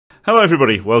Hello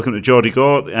everybody, welcome to Geordie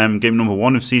Gore, game number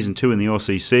 1 of Season 2 in the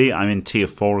OCC. I'm in Tier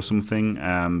 4 or something,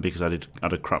 because I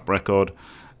had a crap record.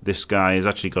 This guy has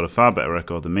actually got a far better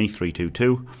record than me,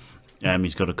 3-2-2.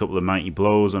 He's got a couple of mighty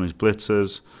blows on his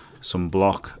blitzers, some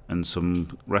block and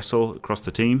some wrestle across the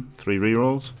team, 3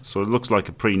 rerolls. So it looks like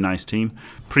a pretty nice team,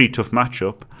 pretty tough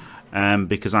matchup.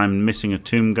 Because I'm missing a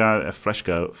Tomb Guard, a Flesh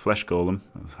Golem.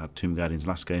 I had Tomb Guardians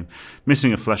last game.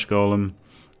 Missing a Flesh Golem.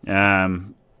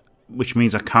 Which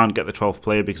means I can't get the 12th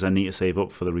player because I need to save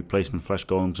up for the replacement Flesh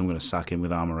Golems. I'm going to sack him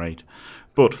with Armor 8.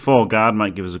 But 4 guard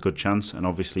might give us a good chance, and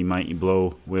obviously Mighty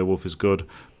Blow Werewolf is good,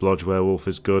 Blodge Werewolf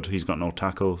is good, he's got no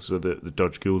tackle, so the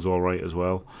Dodge Ghoul's alright as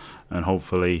well. And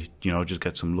hopefully, you know, just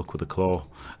get some luck with the Claw.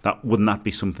 Wouldn't that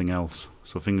be something else?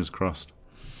 So fingers crossed.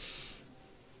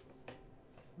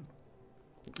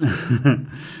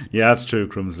 Yeah, that's true,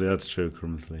 Crumsley, that's true,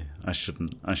 Crumsley. I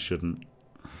shouldn't.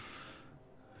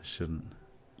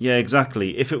 Yeah,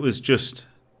 exactly. If it was just...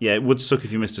 Yeah, it would suck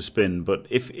if you missed a spin, but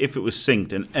if it was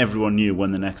synced and everyone knew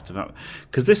when the next...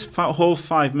 Because this whole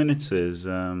 5 minutes is...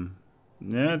 yeah,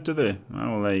 do they?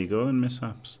 Oh, well, there you go, then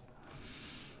mishaps.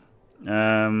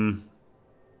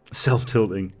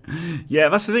 Self-tilting. Yeah,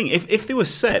 that's the thing. If they were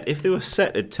set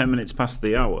at 10 minutes past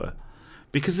the hour,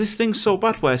 because this thing's so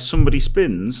bad where somebody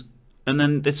spins... And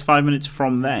then it's 5 minutes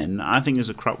from then, I think is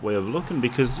a crap way of looking,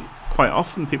 because quite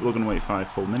often people are going to wait 5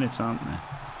 full minutes, aren't they?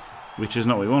 Which is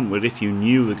not what we want. But if you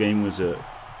knew the game was at,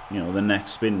 you know, the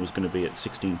next spin was going to be at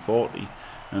 16:40,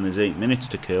 and there's 8 minutes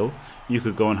to kill, you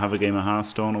could go and have a game of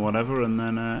Hearthstone or whatever, and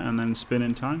then spin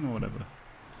in time or whatever.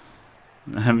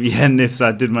 Yeah, Niths,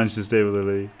 I did manage to stay with the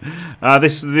lead.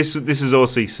 This is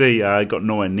OCC. I got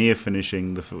nowhere near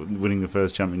finishing winning the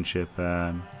first championship.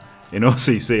 In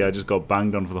OCC, I just got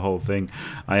banged on for the whole thing.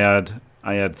 I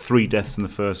had 3 deaths in the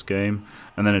first game,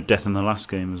 and then a death in the last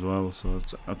game as well. So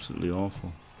it's absolutely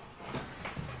awful.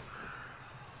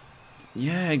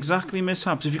 Yeah, exactly,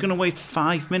 mishaps. If you're going to wait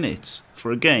 5 minutes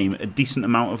for a game, a decent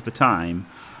amount of the time,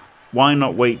 why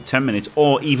not wait 10 minutes?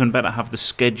 Or even better, have the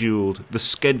scheduled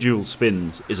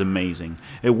spins is amazing.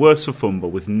 It works for Fumble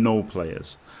with no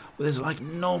players. But there's like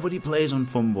nobody plays on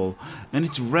Fumble, and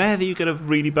it's rare that you get a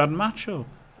really bad matchup.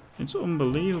 It's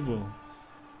unbelievable.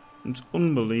 It's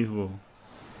unbelievable.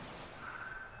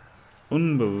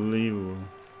 Unbelievable.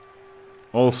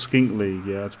 All Skink League,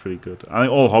 yeah, that's pretty good. I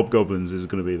think all Hobgoblins is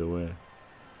going to be the way.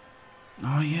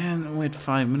 Oh yeah, wait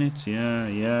 5 minutes,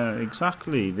 yeah,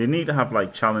 exactly. They need to have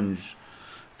like challenge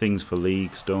things for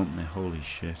leagues, don't they? Holy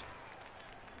shit.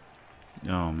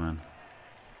 Oh man.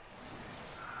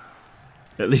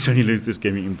 At least when you lose this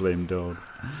game you can blame Dog.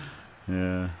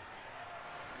 Yeah.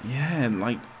 Yeah,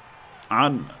 like...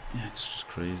 yeah, it's just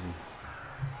crazy.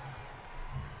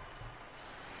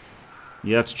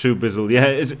 Yeah, it's true, Bizzle. Yeah,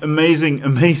 it's amazing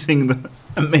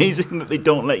that they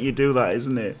don't let you do that,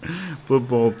 isn't it?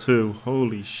 Bloodbowl 2,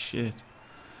 holy shit.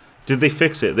 Did they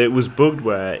fix it? It was bugged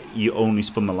where you only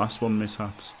spun the last one,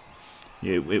 mishaps.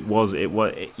 Yeah,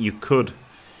 you could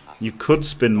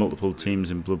spin multiple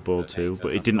teams in Bloodbowl 2,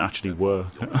 but it didn't actually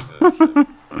work.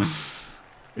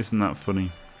 Isn't that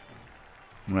funny?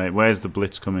 Right, where's the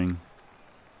blitz coming?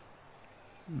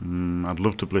 I'd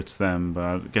love to blitz them, but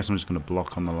I guess I'm just going to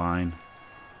block on the line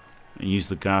and use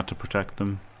the guard to protect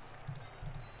them.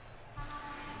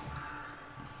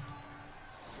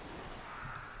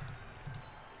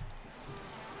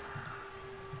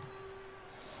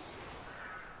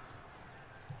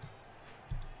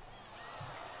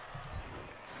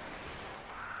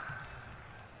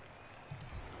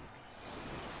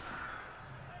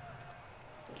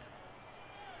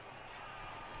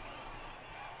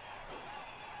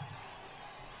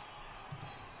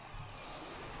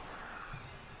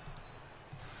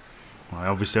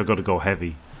 Obviously I've got to go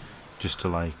heavy just to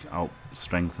like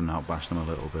out-strengthen, out-bash them a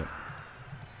little bit.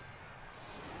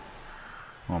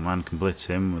 Oh man, can blitz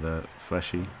him with a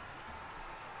fleshy.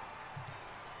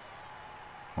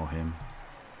 Or him.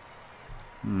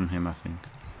 Him I think.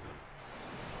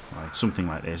 Right, something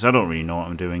like this. I don't really know what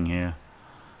I'm doing here.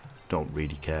 Don't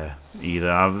really care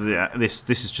either. This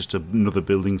is just another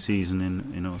building season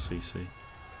in OCC.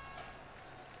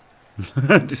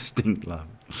 Distinct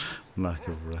lack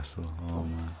of wrestle. Oh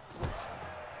man.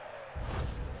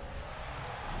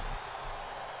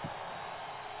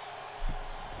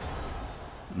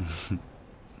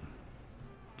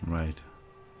 Right.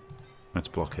 Let's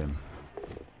block him.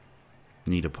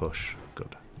 Need a push.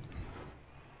 Good.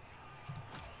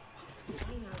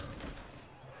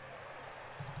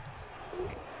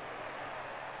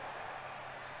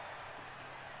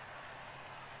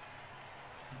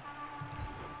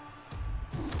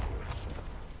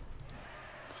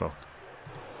 Fuck.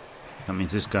 That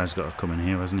means this guy's got to come in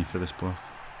here, hasn't he, for this block?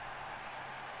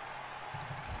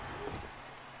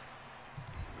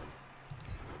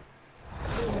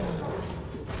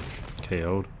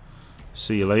 KO'd.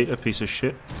 See you later, piece of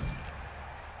shit.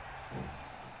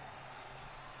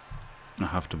 I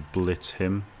have to blitz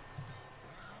him.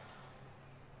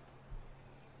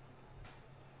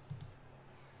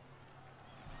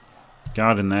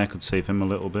 Guard in there could save him a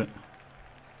little bit.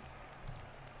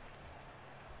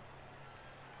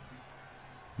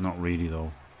 Not really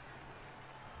though.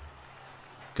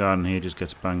 Guard in here just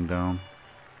gets banged down.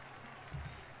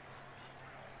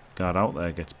 Guard out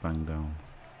there gets banged down.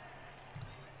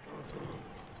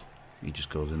 He just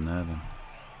goes in there then.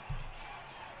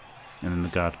 And then the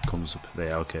guard comes up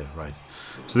there. Okay, right.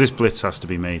 So this blitz has to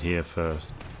be made here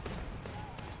first.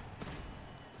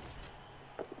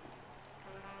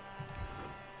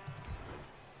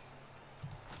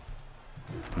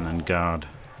 And then guard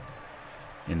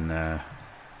in there.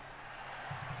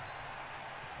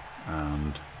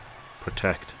 And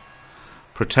protect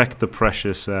the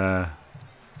precious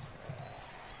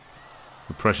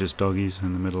doggies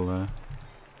in the middle there.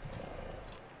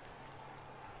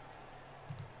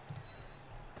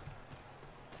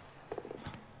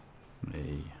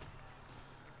 Hey.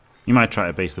 You might try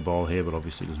to base the ball here, but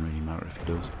obviously it doesn't really matter if he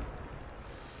does.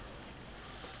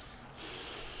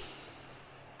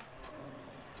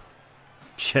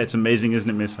 Yeah, it's amazing, isn't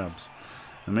it, mishaps?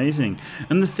 Amazing.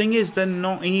 And the thing is, they're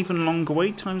not even longer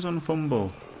wait times on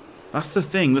fumble. That's the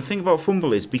thing. The thing about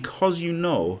fumble is because you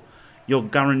know you're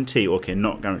guaranteed, okay,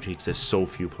 not guaranteed because there's so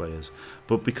few players,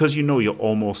 but because you know you're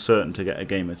almost certain to get a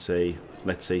game at, say,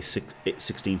 let's say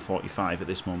 16:45 at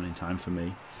this moment in time for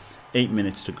me, 8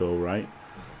 minutes to go, right?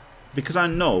 Because I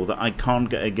know that I can't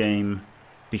get a game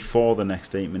before the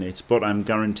next 8 minutes, but I'm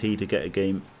guaranteed to get a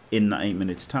game in that 8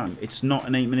 minutes time. It's not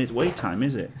an 8 minute wait time,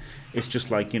 is it? It's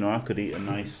just like, you know, I could eat a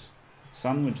nice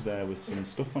sandwich there with some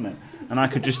stuff on it, and I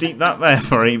could just eat that there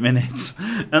for 8 minutes,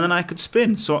 and then I could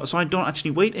spin. So I don't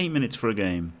actually wait 8 minutes for a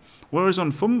game. Whereas on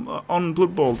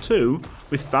Blood Bowl 2,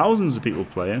 with thousands of people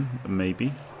playing,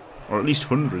 maybe, or at least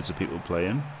hundreds of people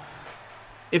playing,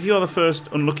 if you're the first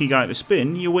unlucky guy to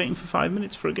spin, you're waiting for 5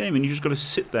 minutes for a game, and you just got to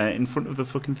sit there in front of the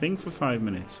fucking thing for 5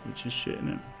 minutes, which is shit, isn't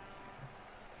it?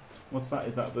 What's that?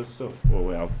 Is that the stuff? Oh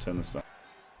wait, I'll turn this up.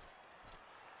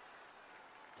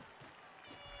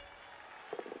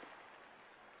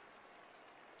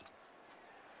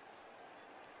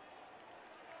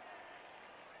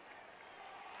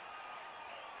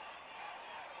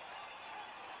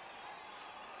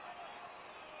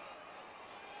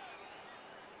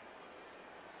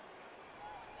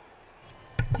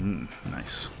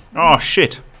 Nice. Oh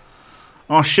shit!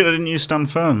 Oh shit! I didn't use stand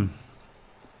firm.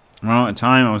 Well, at the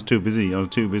time I was too busy. I was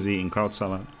too busy eating kraut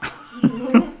salad.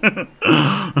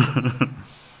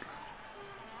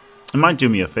 It might do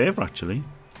me a favour, actually.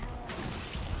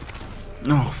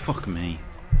 Oh, fuck me.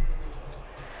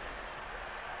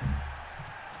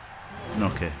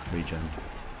 Okay, regen.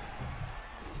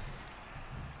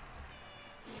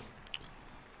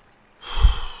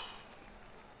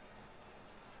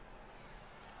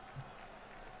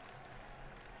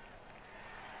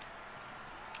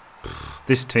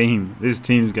 This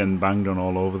team's getting banged on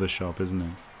all over the shop, isn't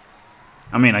it?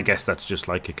 I mean, I guess that's just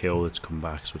like a kill that's come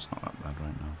back, so it's not that bad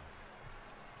right now.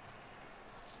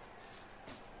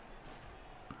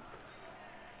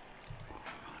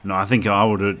 No, I think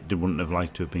wouldn't have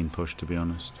liked to have been pushed, to be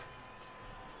honest.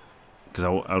 Because I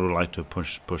would have liked to have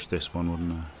pushed this one,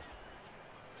 wouldn't I?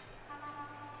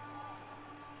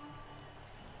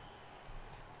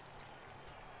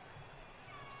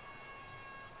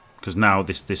 Because now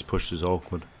this push is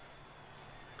awkward.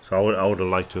 So I would have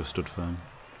liked to have stood firm.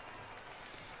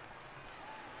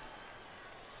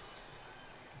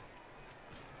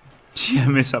 Yeah,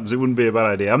 mishaps. It wouldn't be a bad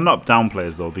idea. I'm not down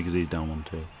players though because he's down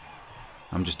 1-2.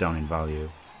 I'm just down in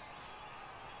value.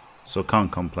 So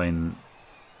can't complain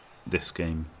this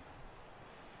game.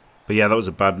 But yeah, that was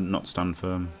a bad not stand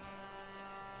firm.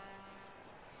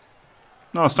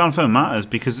 No, stand firm matters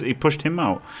because he pushed him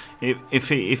out. If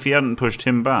he hadn't pushed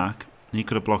him back, he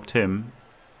could have blocked him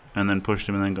and then pushed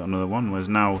him and then got another one. Whereas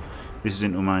now this is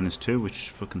into -2, which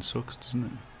fucking sucks, doesn't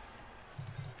it?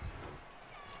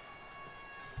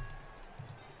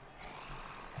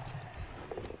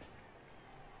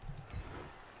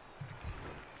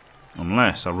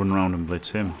 Unless I run around and blitz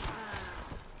him.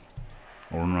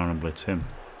 Or run around and blitz him.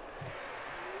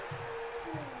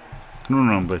 I can run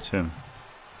around and blitz him.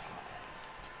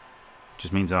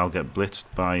 Just means I'll get blitzed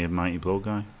by a mighty blow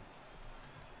guy.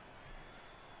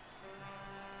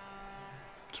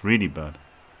 It's really bad.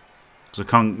 Because I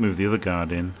can't move the other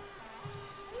guard in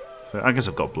I guess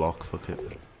I've got block, fuck it.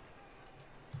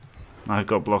 I've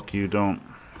got block, you don't.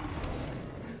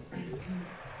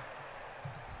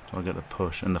 So I get the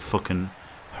push and the fucking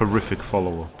horrific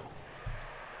follow-up.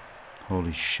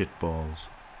 Holy shit balls.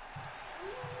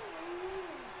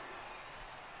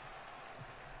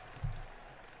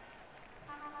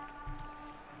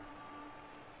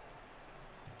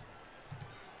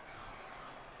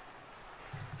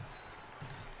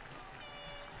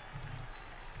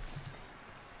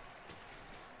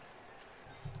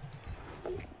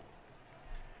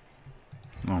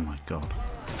 Oh my god.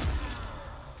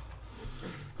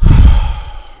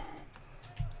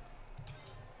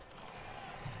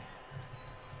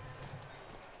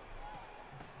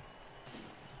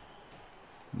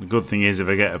 The good thing is if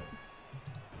I get a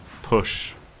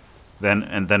push then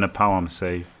a power, I'm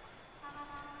safe.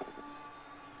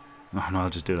 Oh no, I'll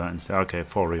just do that instead. Okay,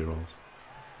 4 rerolls.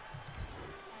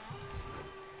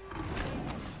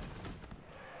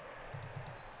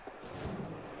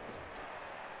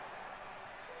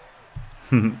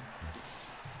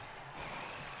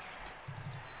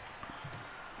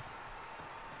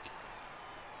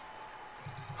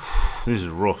 This is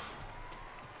rough.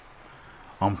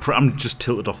 I'm just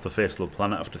tilted off the face of the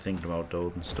planet after thinking about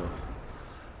Dode and stuff.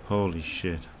 Holy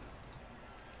shit.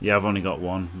 Yeah, I've only got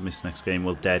one. Missed next game.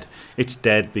 Well, dead. It's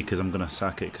dead because I'm going to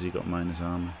sack it because he got minus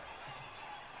armor.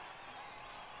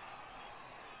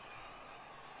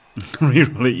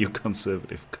 Reroll it, you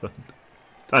conservative cunt.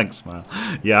 Thanks, man.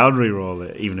 Yeah, I'll reroll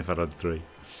it, even if I'd had 3.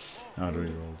 I'd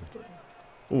reroll it.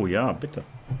 Oh, yeah, bitter.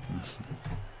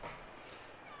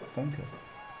 Thank you.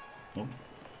 Oh.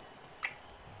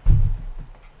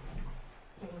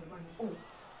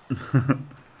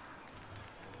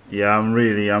 Yeah, I'm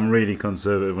really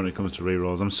conservative when it comes to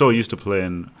rerolls. I'm so used to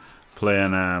playing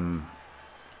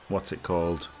what's it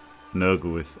called,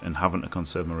 Nurgle with, and having to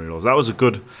conserve my rerolls. That was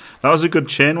a good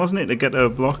chain, wasn't it, to get a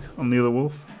block on the other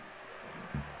wolf?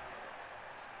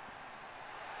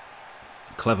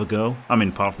 Clever girl. I mean,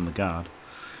 apart from the guard.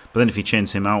 But then if he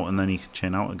chains him out, and then he can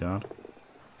chain out a guard.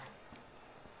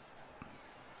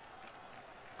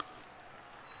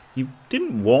 You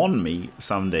didn't warn me,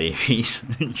 Sam Davies.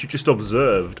 You just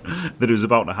observed that it was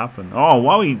about to happen. Oh,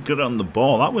 wow, he got it on the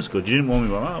ball. That was good. You didn't warn me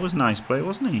about that. That was a nice play,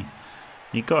 wasn't he?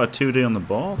 He got a 2D on the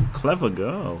ball. Clever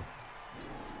girl.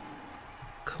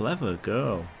 Clever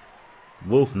girl.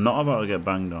 Wolf not about to get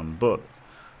banged on, but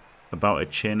about to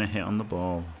chain a hit on the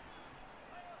ball.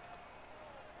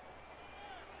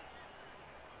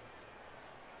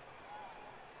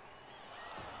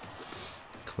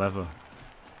 Clever.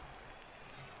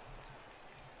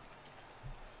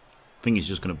 I think he's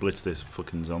just going to blitz this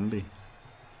fucking zombie.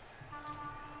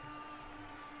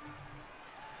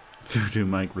 Voodoo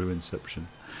Mike Ruinception.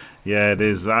 Yeah, it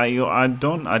is. I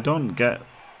don't get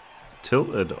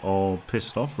tilted or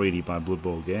pissed off really by Blood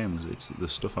Bowl games. It's the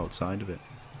stuff outside of it.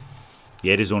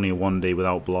 Yeah, it is only a 1D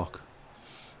without block.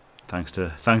 Thanks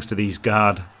to this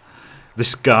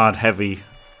guard heavy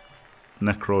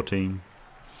Necro team.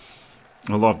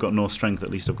 Although I've got no strength,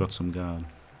 at least I've got some guard.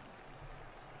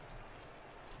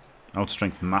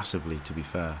 Outstrength massively, to be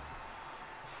fair.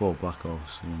 4 Black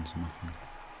Orcs against nothing.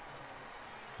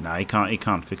 Nah, he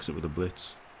can't fix it with a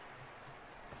blitz.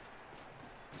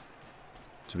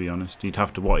 To be honest, he'd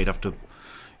have to what? He'd have to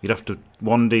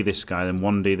 1D this guy, then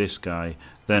 1D this guy,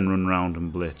 then run round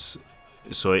and blitz.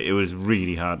 So it was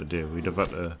really hard to do. He'd have had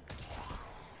to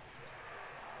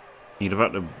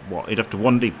what? He'd have to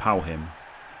 1D pow him,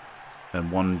 and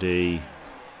 1D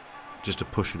just to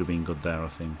push would have been good there, I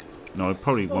think. No, I'd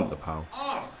probably want the POW.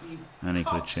 And he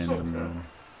could have chained him down.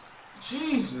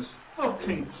 Jesus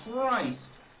fucking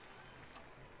Christ!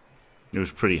 It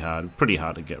was pretty hard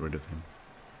to get rid of him.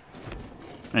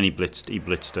 And he blitzed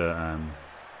a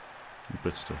thing,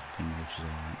 which is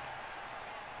alright.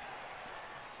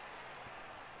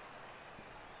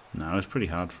 No, it was pretty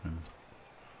hard for him.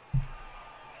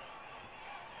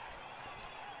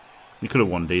 He could have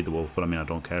 1D'd the wolf, but I mean I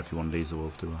don't care if he 1D's the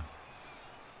wolf, do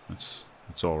I? It's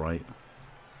alright.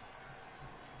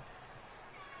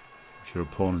 If your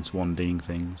opponent's 1D'ing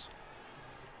things.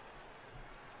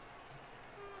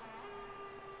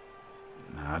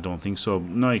 Nah, I don't think so.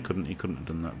 No, he couldn't have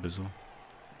done that, Bizzle.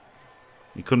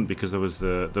 He couldn't because there was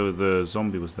the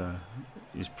zombie was there.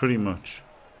 He's pretty much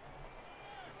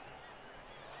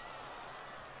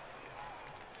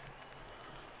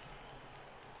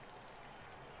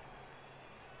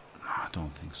I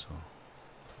don't think so.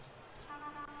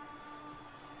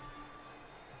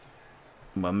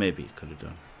 Well, maybe he could have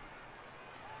done.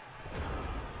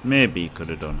 Maybe he could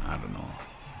have done. I don't know.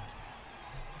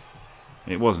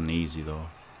 It wasn't easy though.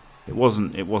 It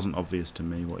wasn't obvious to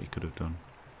me what he could have done.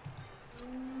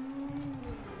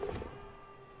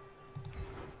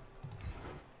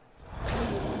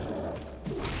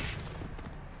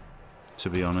 to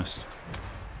be honest.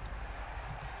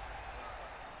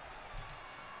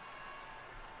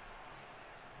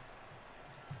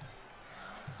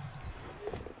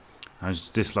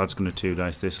 This lad's going to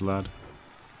two-dice this lad.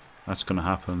 That's going to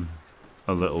happen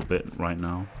a little bit right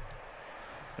now,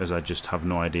 as I just have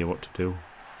no idea what to do.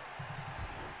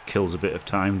 Kills a bit of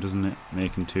time, doesn't it?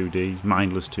 Making 2Ds,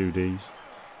 mindless 2Ds.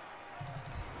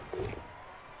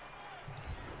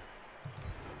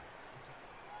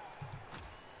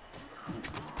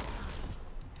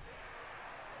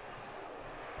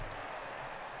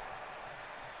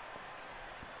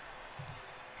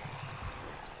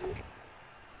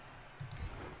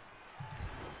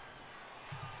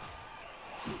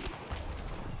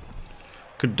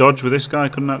 Could dodge with this guy,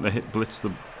 couldn't I? To hit blitz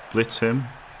him.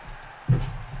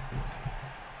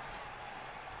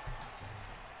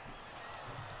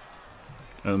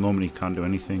 At the moment he can't do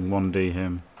anything. 1D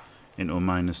him into a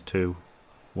 -2.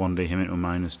 1D him into a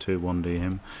 -2. 1D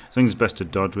him. I think it's best to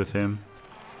dodge with him.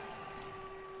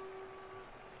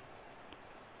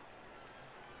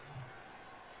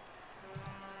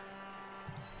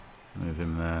 Move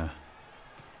him there.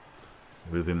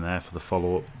 Move him there for the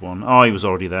follow-up one. Oh, he was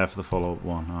already there for the follow-up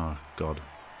one. Oh, God.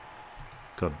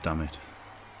 God damn it.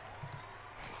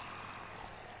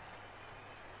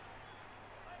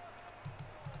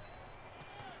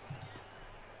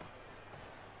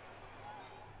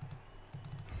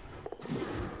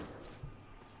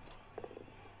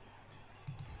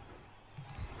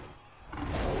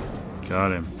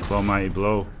 Got him. Claw mighty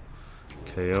blow.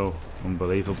 KO.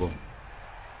 Unbelievable.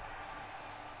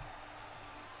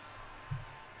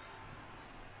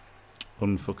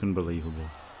 Unfucking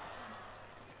believable.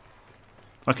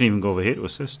 I can even go over here to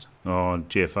assist. Oh,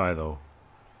 GFI though.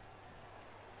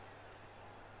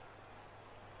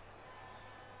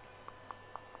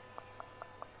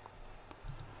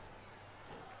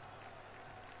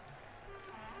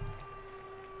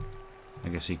 I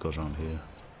guess he goes around here.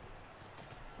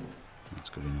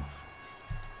 That's good enough.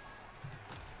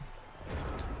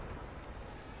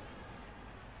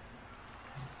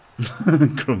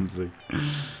 Clumsy.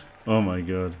 Oh my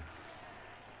god.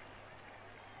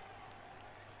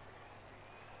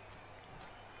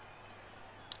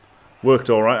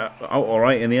 Worked out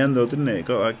alright in the end though, didn't it?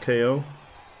 Got that KO.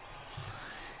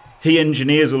 He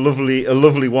engineers a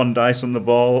lovely 1 dice on the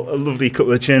ball, a lovely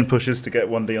couple of chain pushes to get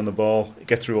 1D on the ball. It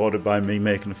gets rewarded by me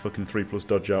making a fucking 3+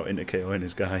 dodge out into KOing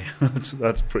his guy.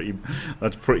 that's pretty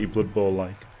Blood Bowl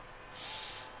like.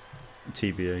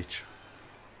 TBH.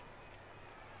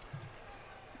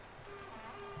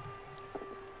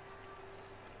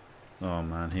 Oh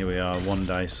man, here we are, 1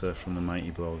 dicer from the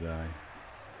mighty blow guy.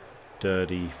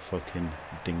 Dirty fucking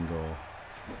dingo.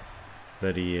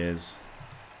 There he is.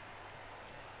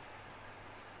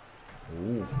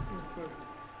 Ooh.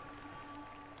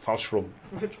 False shrub.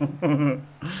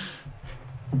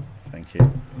 Thank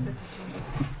you.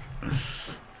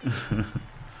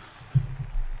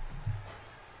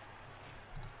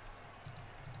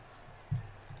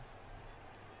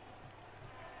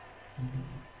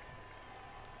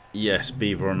 Yes,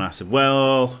 beaver on acid.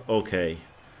 Well, okay.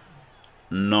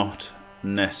 Not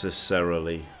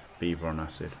necessarily beaver on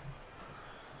acid.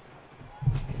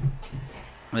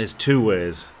 There's 2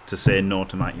 ways to say no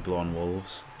to Mighty Blow on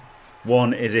Wolves.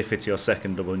 One is if it's your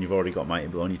second double and you've already got Mighty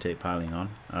Blow and you take piling on,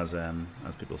 as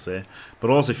people say. But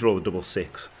also if you roll a double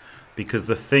 6. Because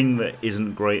the thing that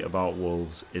isn't great about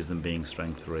Wolves is them being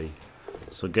strength 3.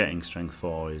 So getting strength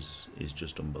 4 is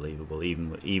just unbelievable.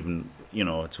 Even you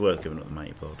know, it's worth giving up the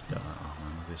Mighty Blow to get that. Oh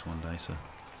man, look at this 1 dicer.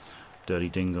 Dirty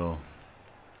dingo.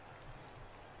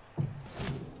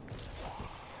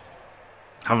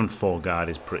 Having 4 guard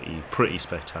is pretty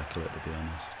spectacular, to be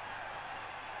honest.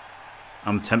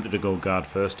 I'm tempted to go guard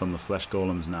first on the flesh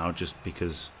golems now, just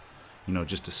because, you know,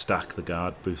 just to stack the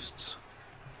guard boosts.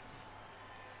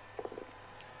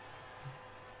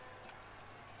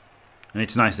 And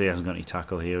it's nice that he hasn't got any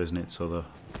tackle here, isn't it? So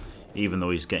even though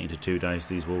he's getting to 2 dice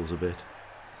these wolves a bit,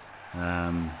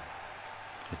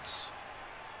 it's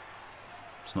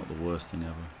not the worst thing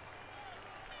ever.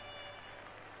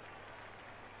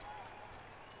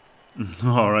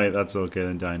 Alright, that's okay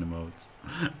then, Dynamotes.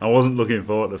 I wasn't looking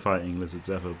forward to fighting lizards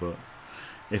ever, but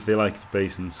if they like to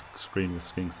base and screen with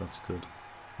skinks, that's good.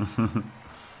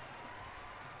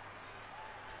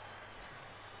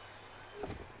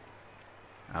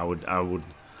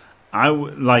 I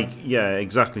would like, yeah,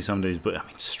 exactly some days, but I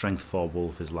mean, strength 4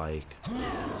 wolf is like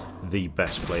the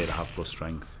best player to have plus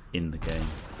strength in the game.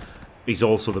 He's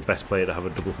also the best player to have a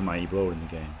double for mighty blow in the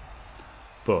game,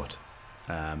 but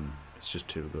it's just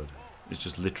too good. It's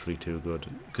just literally too good,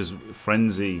 because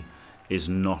frenzy is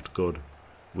not good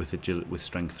with with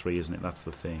strength 3, isn't it? That's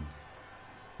the thing.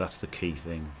 That's the key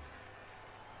thing.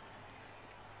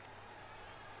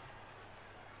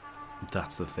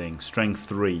 That's the thing. Strength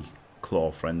 3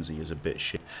 Claw Frenzy is a bit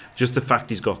shit. Just the fact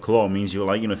he's got Claw means you're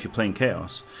like, you know, if you're playing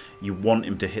Chaos, you want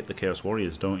him to hit the Chaos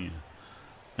Warriors, don't you?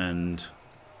 And,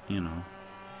 you know.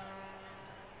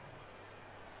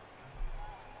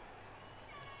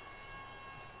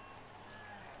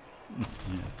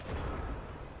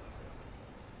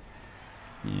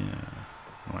 Yeah.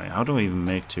 Right, how do I even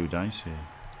make 2 dice here?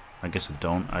 I guess I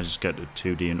don't. I just get a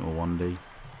 2D into a 1D.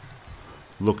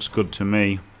 Looks good to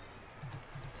me.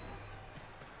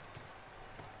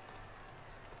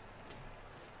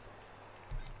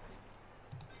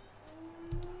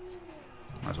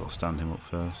 Might as well stand him up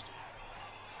first.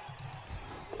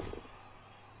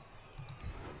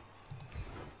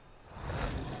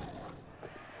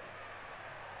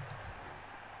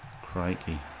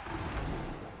 Crikey.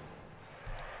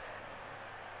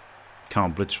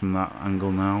 Can't blitz from that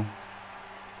angle now.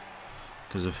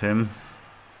 Because of him.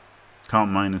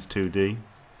 Can't minus 2D.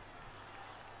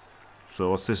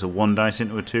 So what's this, a 1 dice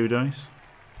into a 2 dice?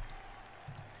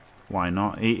 Why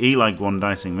not? He liked 1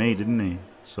 dicing me, didn't he?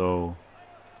 So...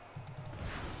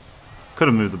 could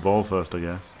have moved the ball first, I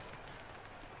guess.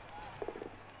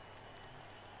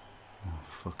 Oh,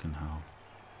 fucking hell.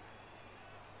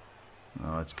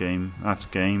 Oh, it's game. That's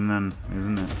game then,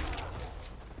 isn't it?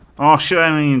 Oh shit, I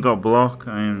haven't even got block.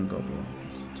 I haven't got block.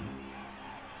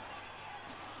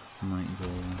 Might go.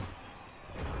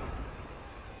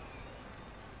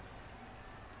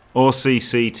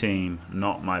 OCC team,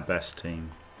 not my best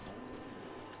team.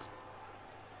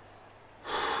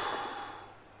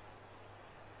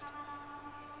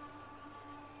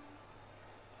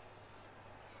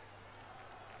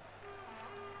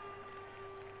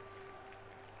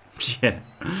 Yeah,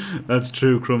 that's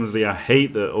true, Crumsley. I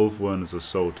hate that Oathworms are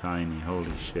so tiny.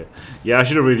 Holy shit. Yeah, I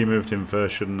should have really moved him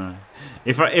first, shouldn't I?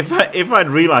 If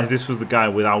I'd realised this was the guy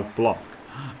without block,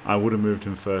 I would have moved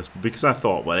him first. But because I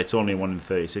thought, well, it's only 1 in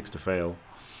 36 to fail.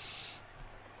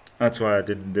 That's why I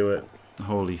didn't do it.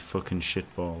 Holy fucking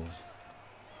shitballs.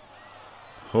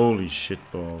 Holy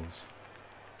shitballs.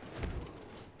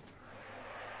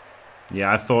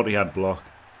 Yeah, I thought he had block.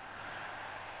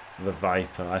 The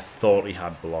Viper. I thought he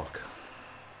had block.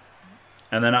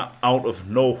 And then out of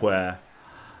nowhere,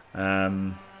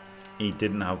 he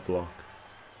didn't have block.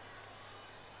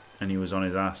 And he was on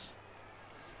his ass.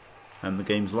 And the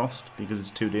game's lost because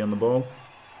it's 2D on the ball.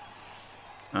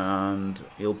 And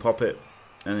he'll pop it.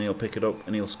 And then he'll pick it up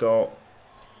and he'll score.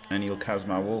 And he'll cas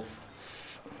my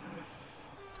wolf.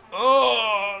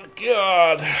 Oh,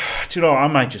 God. Do you know, I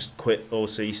might just quit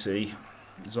OCC.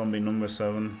 Zombie number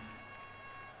 7.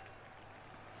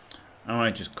 I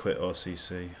might just quit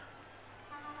OCC.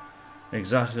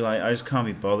 Exactly, like, I just can't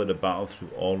be bothered to battle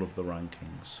through all of the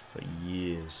rankings for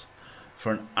years.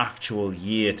 For an actual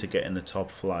year to get in the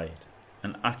top flight.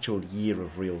 An actual year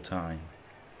of real time.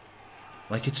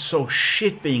 Like, it's so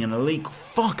shit being in a league.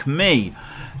 Fuck me.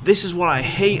 This is what I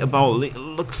hate about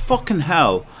look, fucking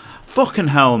hell. Fucking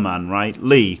hell, man, right?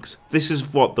 Leagues. This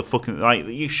is what the fucking... like,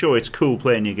 you sure it's cool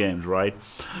playing your games, right?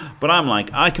 But I'm like,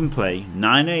 I can play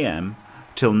 9 AM...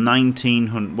 till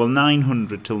 1900, well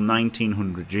 900 till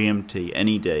 1900 GMT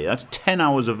any day. That's 10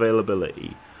 hours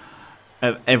availability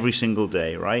every single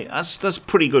day, right? That's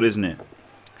pretty good, isn't it?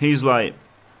 He's like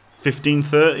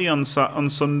 15:30 on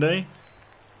Sunday,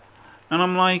 and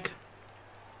I'm like,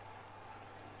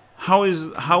 how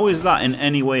is that in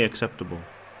any way acceptable?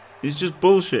 It's just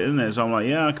bullshit, isn't it? So I'm like,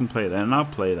 yeah, I can play then, and I'll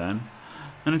play then.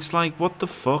 And it's like, what the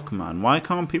fuck, man? Why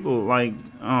can't people, like,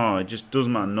 oh, it just does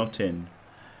my nut in.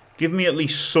 Give me at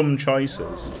least some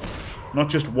choices. Not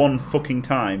just one fucking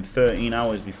time, 13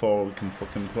 hours before we can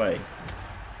fucking play.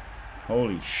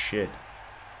 Holy shit.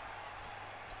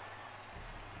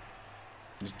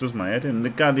 This does my head in. The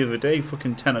guy the other day,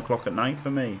 fucking 10 o'clock at night for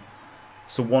me.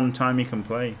 It's the one time he can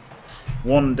play.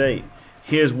 One date.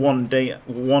 Here's one date,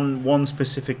 one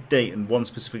specific date and one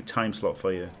specific time slot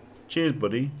for you. Cheers,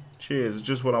 buddy. Cheers.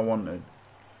 Just what I wanted.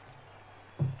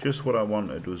 Just what I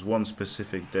wanted was one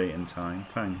specific date and time.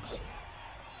 Thanks.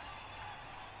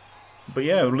 But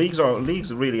yeah, leagues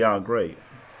really are great.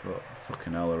 But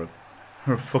fucking hell, are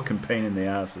a fucking pain in the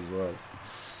ass as well.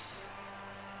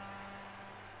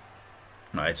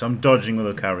 Right, so I'm dodging with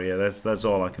a carrier. That's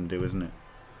all I can do, isn't it?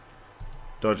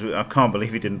 Dodge. I can't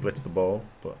believe he didn't blitz the ball,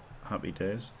 but happy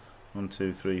days. 1,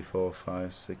 2, 3, 4,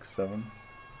 5, 6, 7.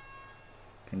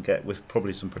 Can get with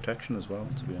probably some protection as well,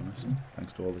 to be honest.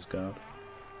 Thanks to all this guard.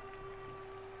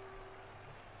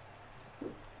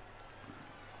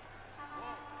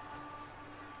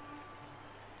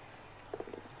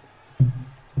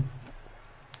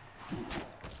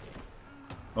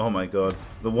 Oh my god.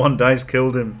 The one dice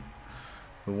killed him.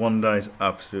 The one dice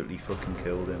absolutely fucking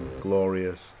killed him.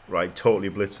 Glorious. Right, totally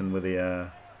blitzing with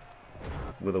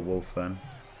a wolf then.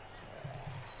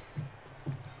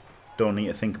 Don't need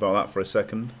to think about that for a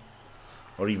second.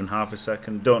 Or even half a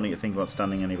second. Don't need to think about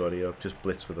standing anybody up. Just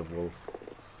blitz with a wolf.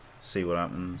 See what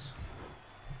happens.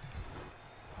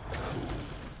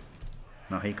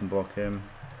 Now he can block him.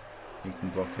 He can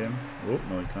block him. Oh,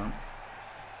 no he can't.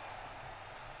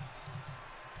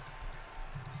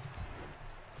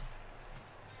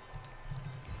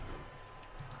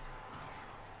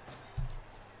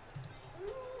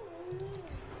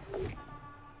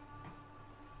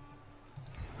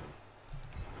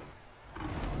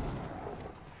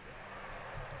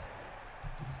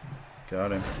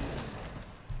 Got him.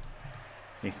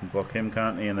 He can block him,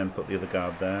 can't he? And then put the other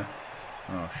guard there.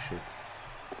 Oh, shit.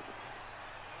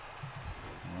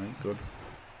 Alright, good.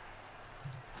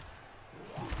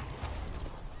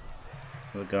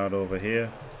 The guard over here.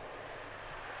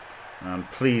 And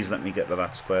please let me get to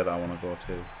that square that I want to go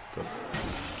to. Good.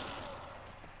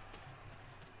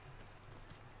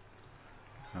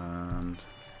 And,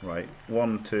 right.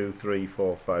 1, 2, 3,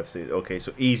 4, 5, 6. Okay,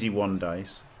 so easy 1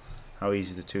 dice. How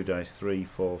easy the 2 dice? 3,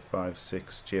 4, 5,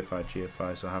 6, GFI,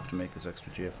 GFI. So I have to make this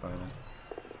extra GFI then.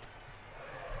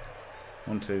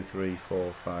 1, 2, 3,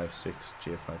 4, 5, 6,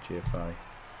 GFI, GFI.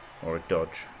 Or a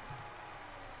dodge.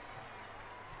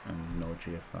 And no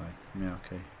GFI. Yeah,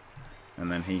 okay.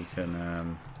 And then he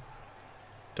can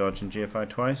dodge and GFI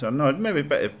twice. Or no, maybe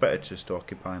better just to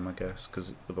occupy him, I guess.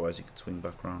 Because otherwise he could swing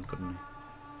back around, couldn't he?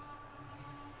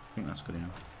 I think that's good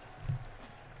enough.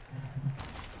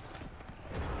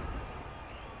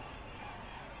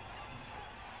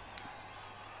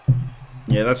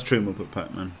 Yeah, that's true, Muppet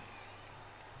Pac-Man.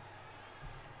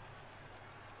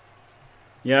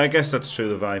 Yeah, I guess that's true,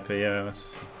 the Viper, yeah.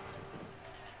 That's...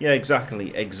 Yeah,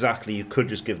 exactly, exactly. You could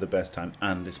just give the best time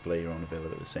and display your own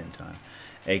availability at the same time.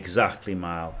 Exactly,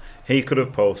 Mile. He could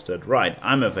have posted, right,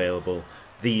 I'm available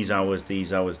these hours,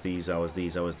 these hours, these hours,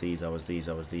 these hours, these hours, these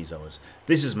hours, these hours.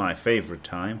 This is my favourite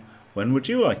time. When would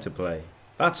you like to play?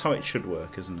 That's how it should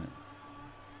work, isn't it?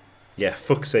 Yeah,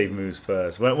 fuck save moves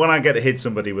first. When I get to hit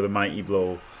somebody with a Mighty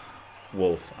Blow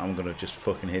Wolf, I'm going to just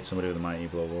fucking hit somebody with a Mighty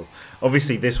Blow Wolf.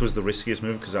 Obviously, this was the riskiest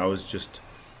move because I was just...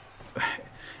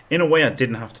 In a way, I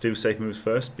didn't have to do safe moves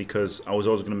first because I was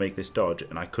always going to make this dodge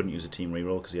and I couldn't use a team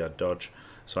reroll because he had dodge.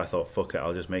 So I thought, fuck it,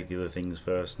 I'll just make the other things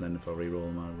first and then if I reroll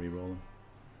them, I'll reroll them.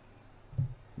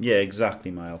 Yeah,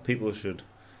 exactly, Mile. People should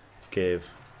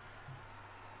give...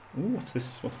 Ooh, what's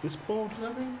this? What's this board?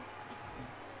 Nothing.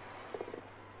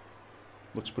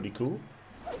 Looks pretty cool.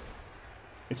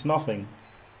 It's nothing.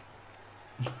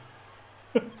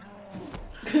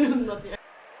 Not yet.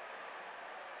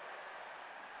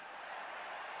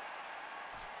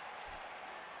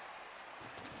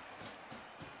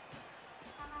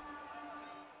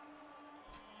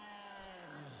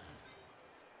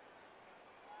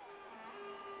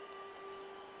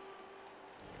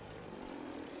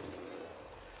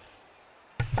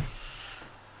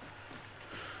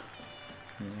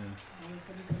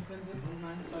 So you can print this on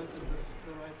 9 sides and that's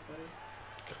the right size.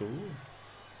 Cool.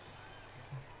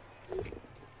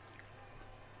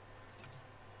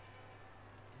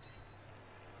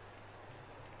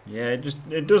 Yeah,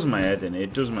 it does my head in.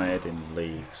 It does my head in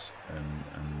leagues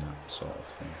and that sort of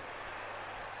thing.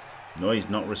 No, he's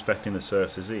not respecting the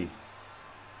serfs, is he?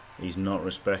 He's not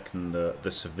respecting the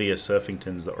severe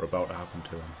surfingtons that are about to happen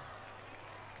to him.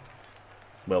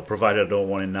 Well, provided I don't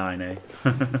want in 9, eh?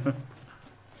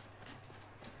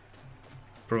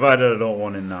 Provided I don't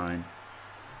want in 9.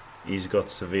 He's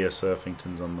got severe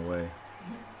surfingtons on the way.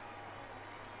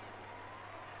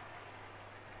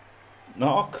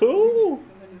 Oh, cool!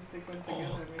 And then you stick them together.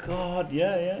 Oh, God,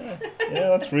 yeah. Yeah,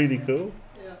 that's really cool.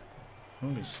 Yeah.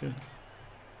 Holy shit.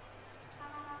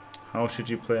 How should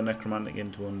you play a Necromantic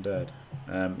into Undead?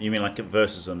 You mean like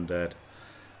versus Undead?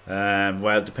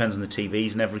 Well, it depends on the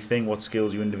TVs and everything, what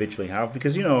skills you individually have.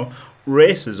 Because, you know,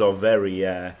 races are very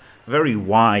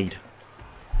wide.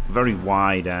 Very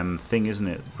wide thing, isn't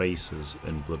it? Races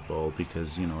in Blood Bowl,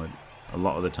 because, you know, a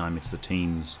lot of the time it's the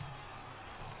teams.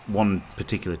 One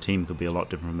particular team could be a lot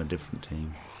different from a different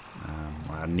team.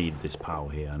 I need this power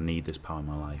here. I need this power in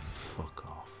my life. Fuck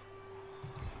off.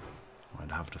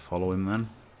 I'd have to follow him then.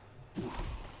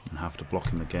 And have to block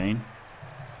him again.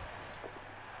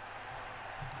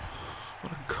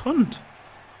 What a cunt.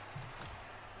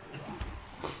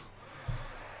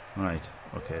 Right.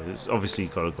 Okay. There's obviously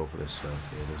you've got to go for this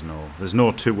surf here. There's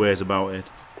no two ways about it.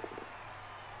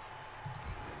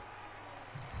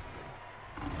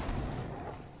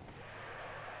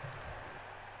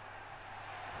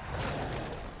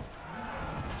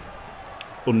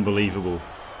 unbelievable.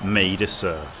 Made a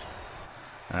surf.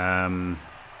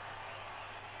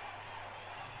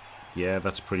 Yeah,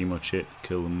 that's pretty much it.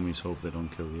 Kill the mummies, hope they don't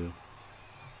kill you.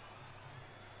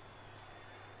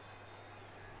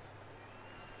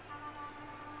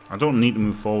 I don't need to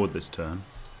move forward this turn.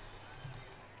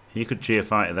 He could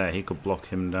GFI to there, he could block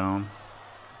him down.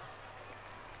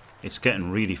 It's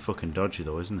getting really fucking dodgy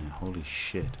though, isn't it? Holy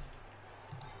shit.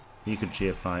 He could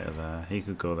GFI to there, he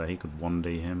could go there, he could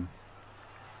 1D him.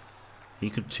 He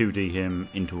could 2D him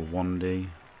into a 1D.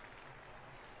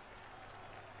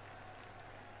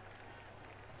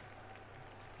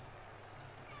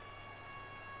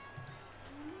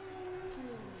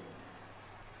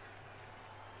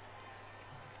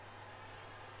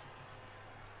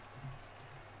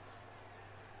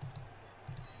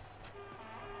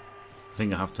 I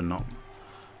think I have to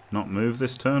not move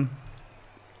this turn.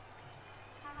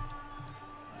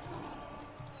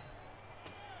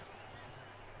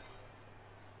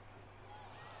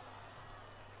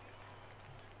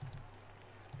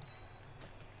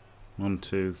 One,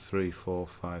 two, three, four,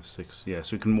 five, six. Yeah,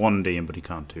 so we can 1D him, but he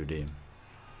can't 2D him,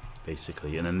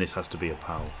 basically. And then this has to be a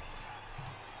POW.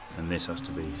 And this has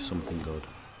to be something good.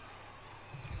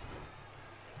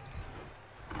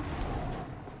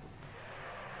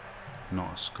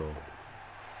 Not a skull.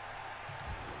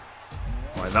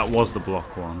 Right, that was the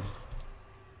block one.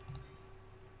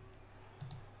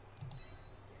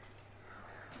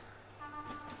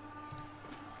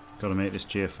 Gotta make this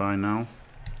GFI now.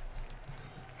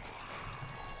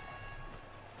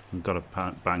 I've gotta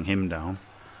bang him down.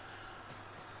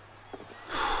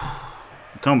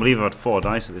 I can't believe I've had 4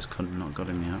 dice at this cunt and not got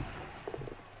him yet.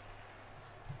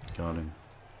 Got him.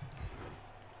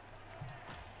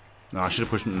 No, I should have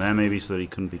pushed him there maybe so that he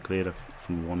couldn't be cleared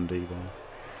from 1D there.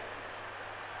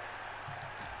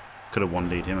 Could have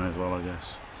 1D'd him as well, I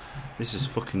guess. This is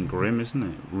fucking grim, isn't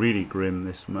it? Really grim,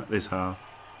 this half.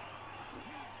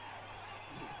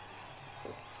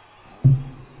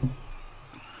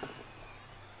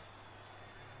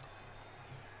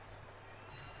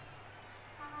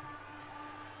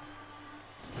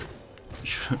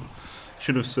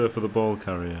 Should have surfed for the ball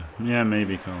carrier. Yeah,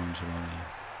 maybe, Colin, should I?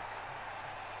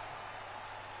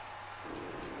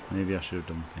 Maybe I should have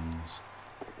done things.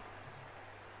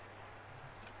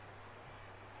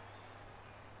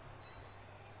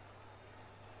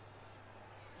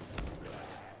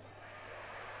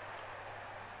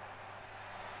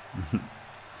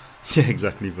 Yeah,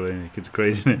 exactly, Valenic. It's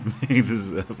crazy, isn't it? Make the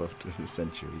surf after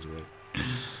centuries, right?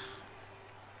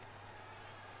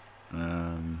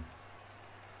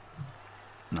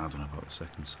 No, I don't know about the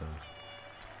second surf.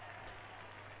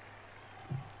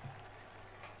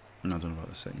 No, I don't know about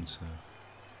the second serve.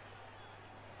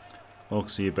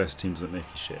 Orcs are your best teams that make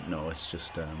you shit. No, it's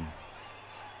just they're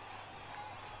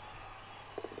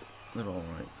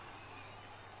alright.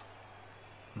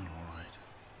 They're alright.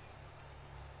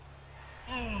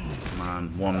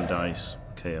 Man, 1 dice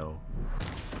KO.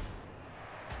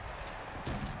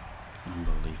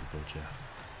 Unbelievable, Jeff.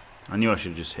 I knew I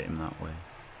should have just hit him that way.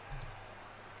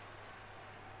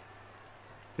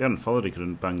 If he hadn't followed, he could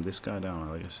have banged this guy down,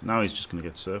 I guess. Now he's just going to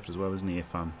get surfed as well, isn't he?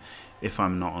 If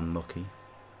I'm not unlucky.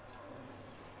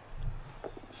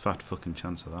 Fat fucking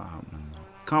chance of that happening, though.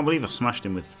 Can't believe I smashed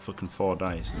him with fucking 4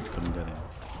 dice and couldn't get him.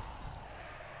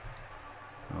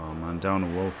 Oh man, down a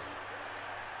wolf.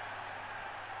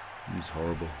 He's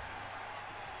horrible.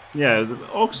 Yeah, the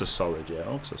Orcs are solid, yeah,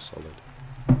 Orcs are solid.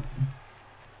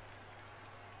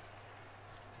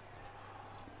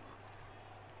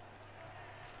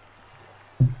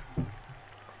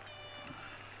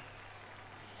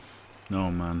 No,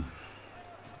 man.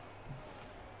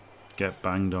 Get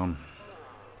banged on.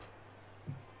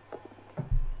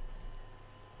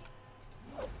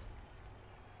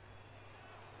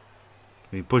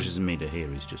 If he pushes me to here,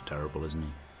 he's just terrible, isn't he?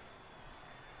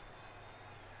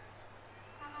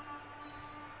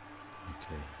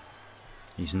 Okay.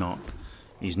 He's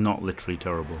not literally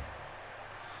terrible.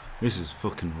 This is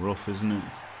fucking rough, isn't it?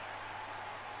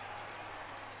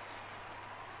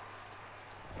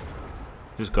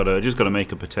 Just gotta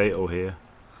make a potato here.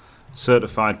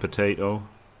 Certified potato.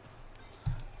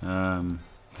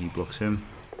 He blocks him.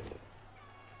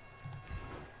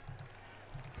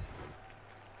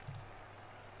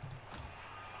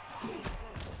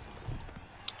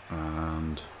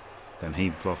 And then he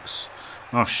blocks.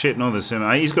 Oh shit, no, there's him.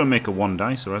 He's gonna make a 1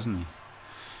 dicer, hasn't he?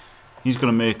 He's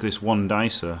gonna make this 1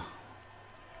 dicer.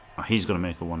 Oh, he's gonna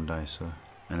make a 1 dicer.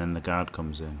 And then the guard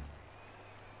comes in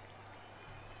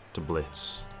to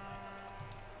blitz.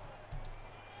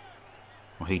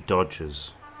 Well, he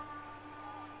dodges.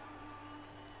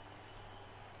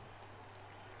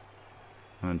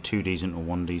 And then 2Ds into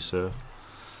 1D surf.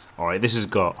 Alright, this has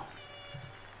got...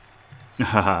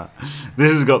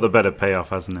 this has got the better payoff,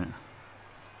 hasn't it?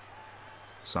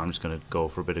 So I'm just going to go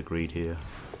for a bit of greed here.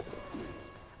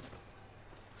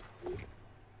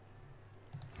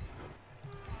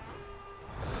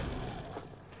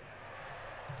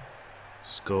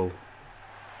 Skull.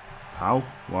 How?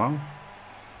 Wow.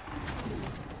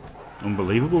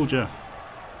 Unbelievable, Jeff.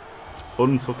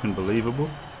 Unfucking believable.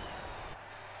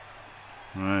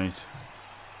 Right.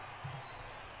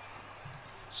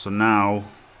 So now...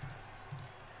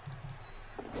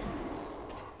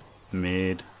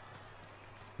 made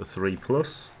the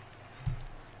 3+.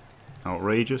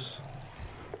 Outrageous.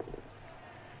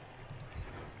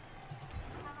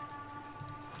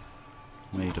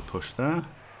 Made a push there.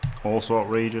 Also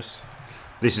outrageous.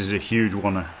 This is a huge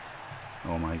one.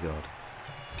 Oh my god.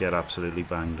 Get absolutely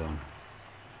banged on.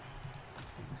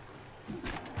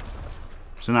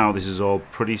 So now this is all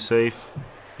pretty safe.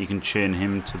 You can chain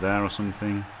him to there or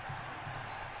something.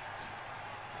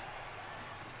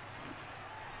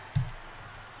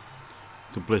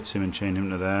 You could blitz him and chain him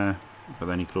to there, but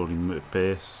then you could only move at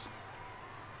base.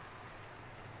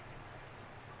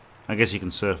 I guess you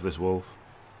can surf this wolf.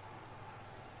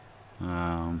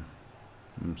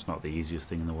 It's not the easiest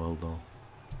thing in the world though.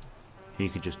 He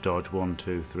could just dodge 1,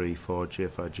 2, 3, 4,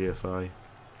 GFI, GFI.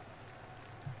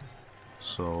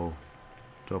 So,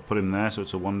 do I put him there so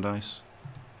it's a 1 dice?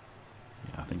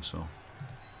 Yeah, I think so.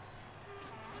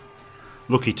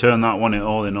 Lucky turn that one.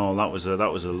 All in all, that was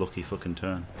a lucky fucking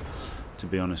turn. To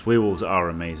be honest, werewolves are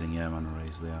amazing. Yeah, mana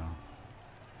rays, they are.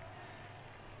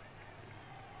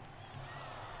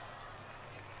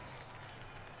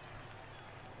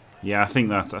 Yeah, I think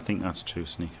that's true,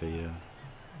 Sneaker. Yeah.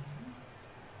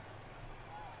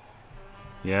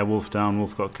 Yeah, wolf down.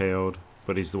 Wolf got KO'd,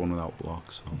 but he's the one without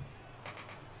block. So,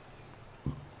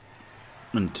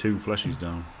 and 2 fleshies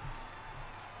down.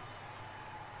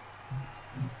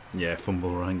 Yeah,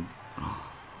 fumble rank.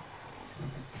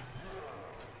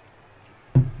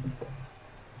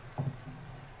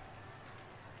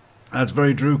 That's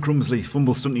very true, Crumsley.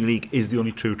 Fumble Stunty League is the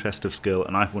only true test of skill,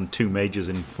 and I've won 2 majors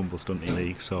in Fumble Stunty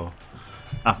League, so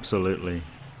absolutely,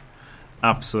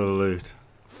 absolute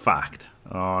fact.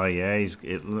 Oh yeah,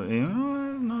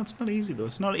 no, it's not easy though.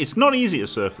 It's not easy to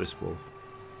surf this wolf.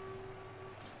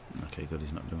 Okay, good,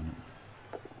 he's not doing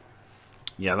it.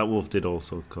 Yeah, that wolf did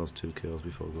also cause 2 kills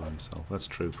before going himself. That's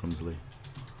true, Crumsley.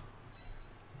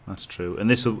 That's true. And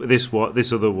this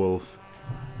other wolf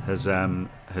has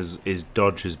his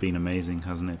dodge has been amazing,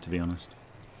 hasn't it? To be honest,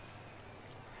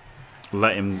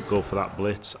 let him go for that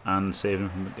blitz and save him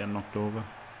from getting knocked over.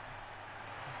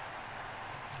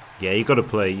 Yeah, you got to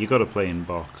play in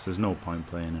box. There's no point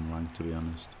playing in rank, to be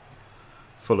honest.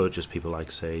 Full of just people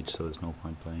like Sage, so there's no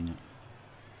point playing it.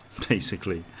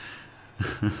 Basically.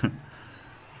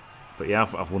 But yeah,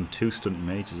 I've won 2 stunty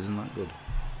mages. Isn't that good?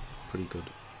 Pretty good.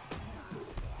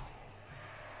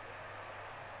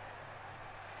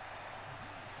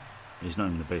 He's not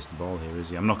even going to base the ball here, is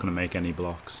he? I'm not going to make any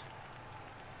blocks.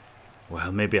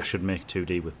 Well, maybe I should make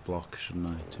 2D with block, shouldn't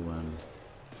I?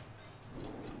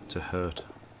 To hurt.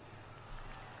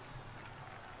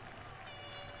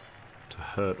 To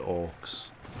hurt orcs.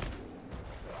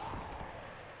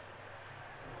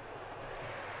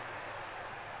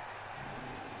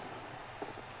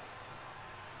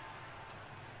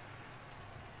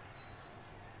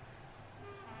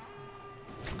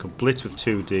 I could blitz with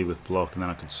 2D with block and then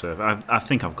I could surf. I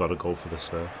think I've got to go for the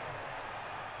surf.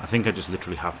 I think I just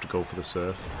literally have to go for the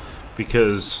surf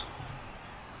because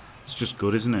it's just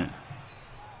good, isn't it?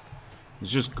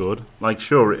 It's just good. Like,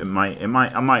 sure, I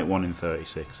might 1 in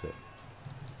 36 it,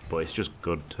 but it's just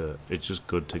good to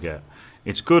get.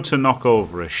 It's good to knock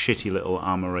over a shitty little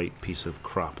armor 8 piece of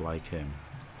crap like him.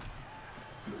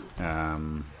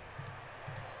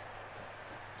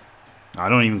 I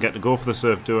don't even get to go for the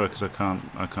surf, do I? Because I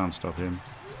can't stop him.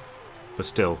 But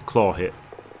still, claw hit.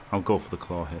 I'll go for the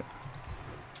claw hit.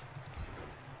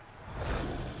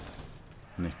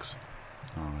 Nix.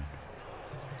 Alright.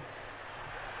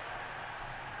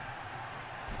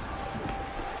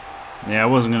 Yeah, I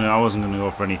wasn't gonna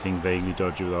go for anything vaguely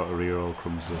dodgy without a reroll,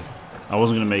 Crumsley. I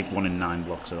wasn't gonna make 1 in 9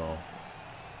 blocks at all.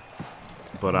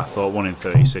 But I thought 1 in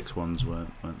 36 ones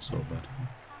weren't so bad.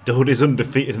 Dode is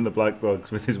undefeated in the black box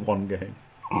with his 1 game.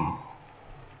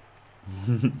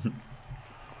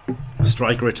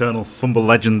 Striker Eternal fumble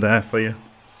legend there for you.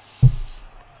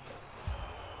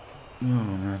 Oh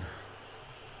man.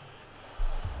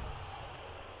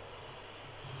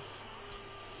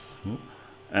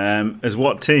 As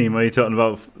what team are you talking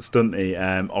about, Stunty?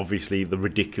 Obviously the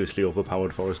ridiculously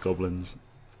overpowered Forest Goblins.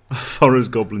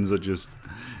 Forest goblins are just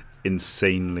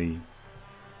insanely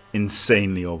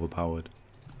overpowered.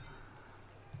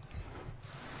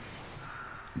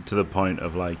 To the point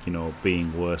of, like, you know,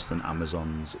 being worse than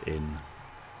Amazons in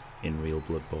real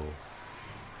Blood Bowl.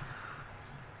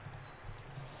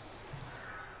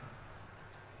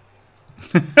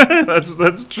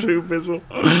 that's true, Bizzle.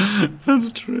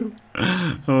 That's true.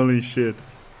 Holy shit!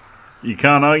 You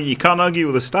can't argue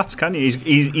with the stats, can you?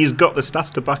 He's got the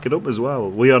stats to back it up as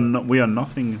well. We are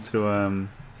nothing to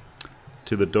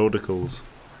the Dodicals.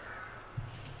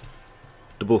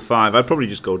 5/5. I'd probably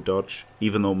just go dodge,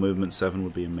 even though movement 7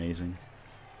 would be amazing.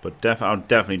 But I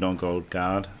definitely don't go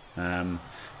guard.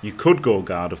 You could go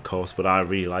guard, of course, but I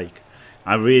really like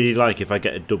if I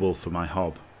get a double for my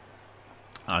hob,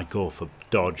 I go for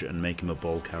dodge and make him a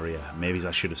ball carrier. Maybe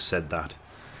I should have said that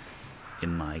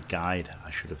in my guide.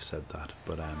 I should have said that,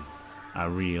 but I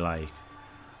really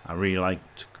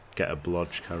like to get a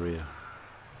blodge carrier.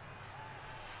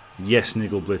 Yes,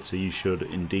 Niggle Blitzer, you should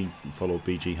indeed follow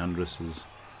BG Handras's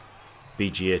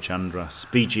BGH Andras.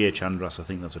 BGH Andras, I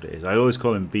think that's what it is. I always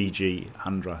call him BG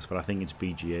Andras, but I think it's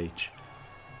BGH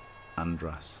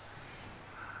Andras.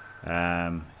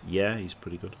 Yeah, he's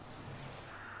pretty good.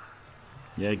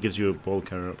 Yeah, it gives you a ball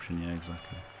carrier option. Yeah,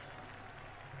 exactly.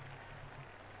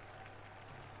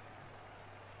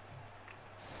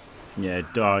 Yeah,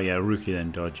 oh yeah, rookie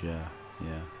then dodge. Yeah,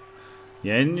 yeah,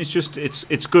 yeah. And it's just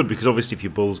it's good because obviously if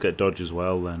your bulls get dodge as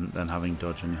well, then having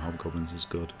dodge on your hobgoblins is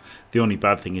good. The only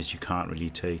bad thing is you can't really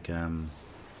take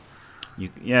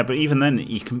yeah, but even then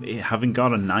you can having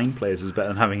guard on 9 players is better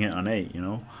than having it on 8, you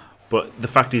know. But the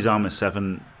fact he's armor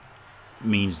 7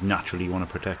 means naturally you want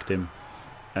to protect him.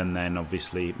 And then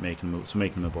obviously making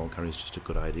him a ball carrier is just a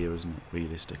good idea, isn't it?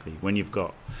 Realistically, when you've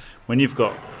got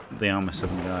the armor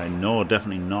 7 guy, no,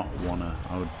 definitely not wanna.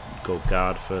 I would go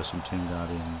guard first on Tomb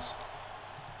Guardians.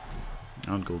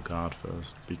 I would go guard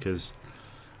first because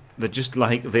they're just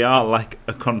they are like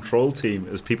a control team,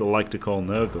 as people like to call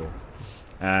Nurgle.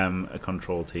 A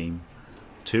control team.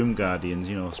 Tomb Guardians,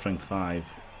 you know, strength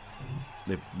 5.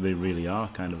 They really are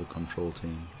kind of a control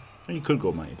team. And you could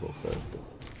go Mighty Blow first, but.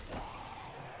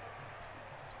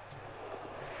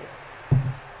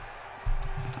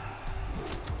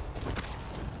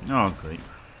 Oh, great.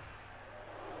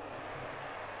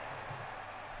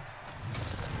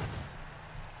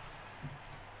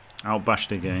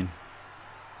 Outbashed again.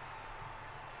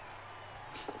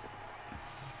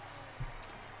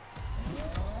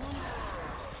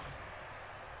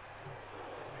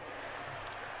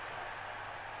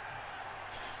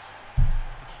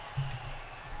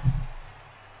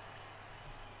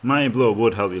 Mighty Blow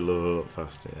would help you level up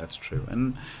faster. That's true,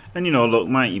 and you know, look,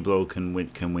 Mighty Blow can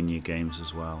win you games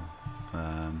as well.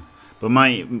 But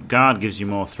my guard gives you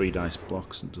more 3 dice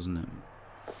blocks, doesn't it?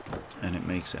 And it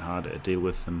makes it harder to deal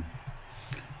with them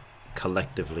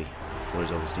collectively.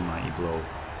 Whereas obviously Mighty Blow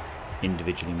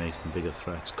individually makes them bigger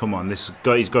threats. Come on, this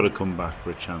guy, he's got to come back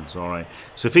for a chance. All right.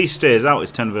 So if he stays out,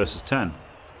 it's 10 versus 10.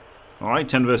 All right,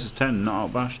 10 versus 10, not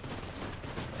outbashed.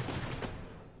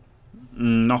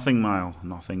 Nothing, Mile.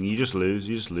 Nothing. You just lose.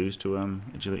 You just lose to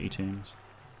agility teams.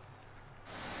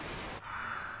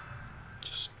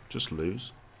 Just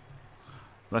lose.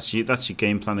 That's your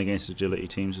game plan against agility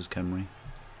teams, as Khemri.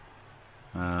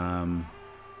 Not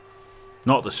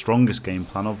the strongest game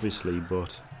plan, obviously,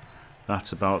 but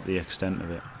that's about the extent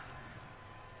of it.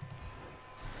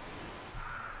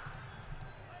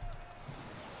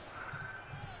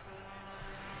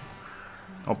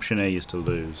 Option A is to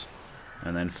lose.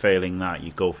 And then failing that,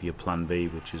 you go for your plan B,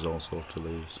 which is also to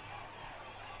lose.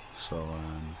 So,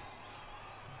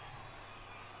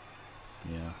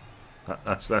 yeah,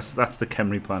 that's the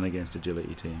Khemri plan against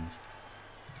agility teams.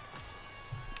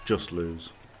 Just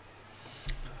lose.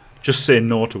 Just say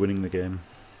no to winning the game.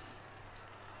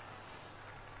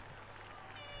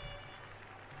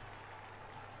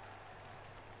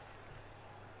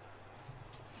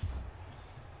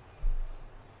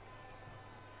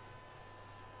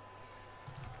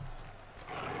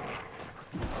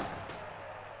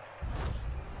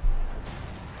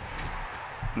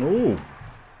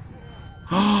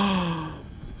 Oh,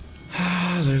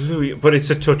 hallelujah! But it's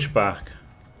a touchback.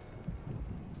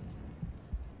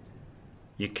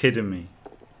 You're kidding me.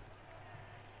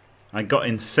 I got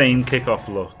insane kickoff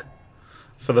luck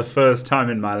for the first time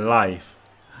in my life.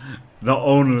 Not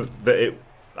only that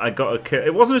I got a kick.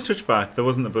 It wasn't a touchback. There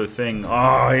wasn't a blue thing.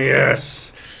 Oh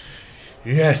yes,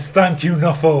 yes. Thank you,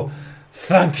 Nuffle.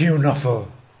 Thank you, Nuffle.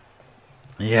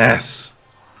 Yes.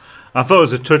 I thought it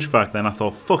was a touchback then. I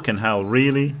thought, fucking hell,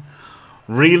 really?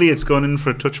 Really, it's gone in for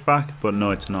a touchback? But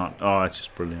no, it's not. Oh, it's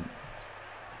just brilliant.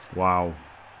 Wow.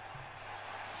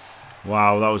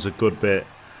 Wow, that was a good bit.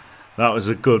 That was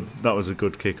a good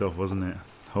kickoff, wasn't it?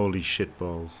 Holy shit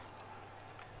balls.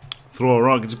 Throw a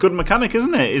rock. It's a good mechanic,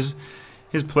 isn't it?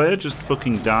 His player just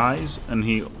fucking dies and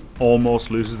he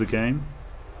almost loses the game.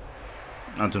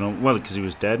 I don't know. Well, because he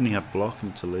was dead and he had block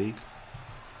and it's a league.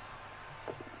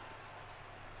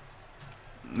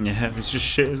 Yeah, it's just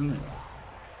shit, isn't it?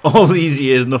 All these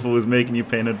years, nothing was making you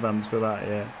pay in advance for that,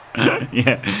 yeah.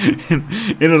 Yeah.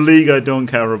 In a league I don't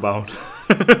care about.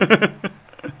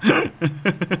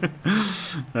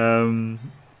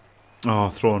 Oh,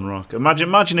 throwing rock.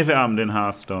 Imagine if it happened in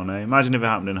Hearthstone, eh? Imagine if it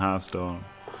happened in Hearthstone.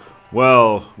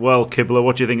 Well, Kibler,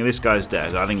 what do you think of this guy's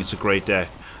deck? I think it's a great deck.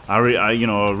 You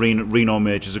know, Reno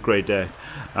Mage is a great deck.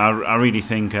 I really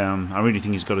think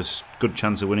he's got a good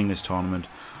chance of winning this tournament.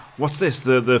 What's this?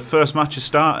 The first match has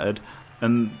started,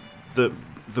 and the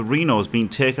Reno's been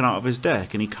taken out of his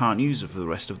deck, and he can't use it for the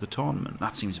rest of the tournament.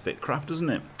 That seems a bit crap, doesn't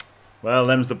it? Well,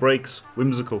 them's the breaks.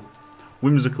 Whimsical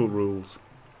rules.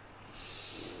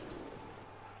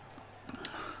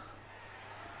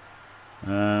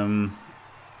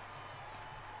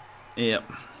 Yep.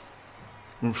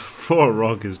 Throw a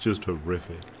rock is just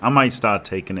horrific. I might start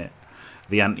taking it,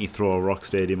 the anti-throw a rock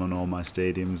stadium on all my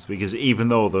stadiums, because even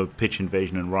though the pitch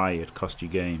invasion and riot cost you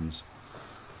games,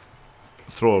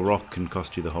 throw a rock can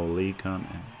cost you the whole league, can't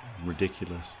it?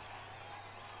 Ridiculous.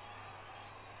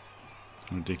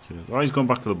 Ridiculous. Oh, he's going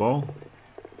back for the ball.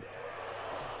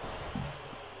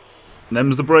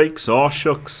 Them's the breaks. Oh,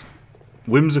 shucks.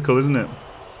 Whimsical, isn't it?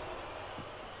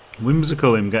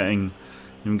 Whimsical, him getting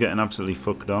absolutely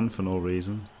fucked on for no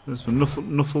reason. That's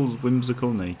Nuffle's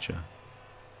whimsical nature.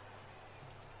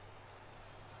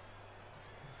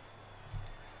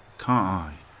 Can't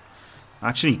I?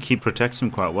 Actually, Key protects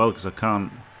him quite well because I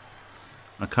can't.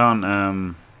 I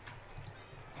could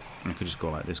just go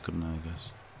like this, couldn't I? I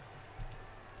guess.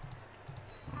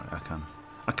 Right, I can't.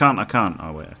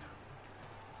 Oh wait, I can.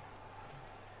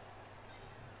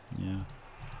 Yeah.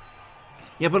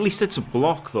 Yeah, but at least it's a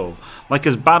block, though. Like,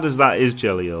 as bad as that is,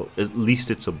 Jelly-O, at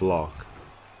least it's a block.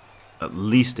 At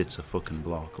least it's a fucking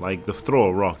block. Like, the throw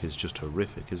a rock is just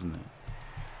horrific, isn't it?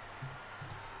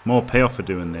 More payoff for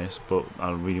doing this, but I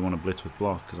really want to blitz with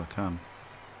block, because I can.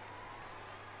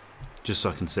 Just so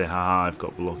I can say, haha, I've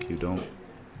got block, you don't.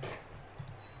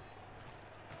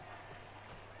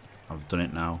 I've done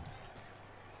it now.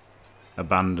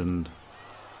 Abandoned.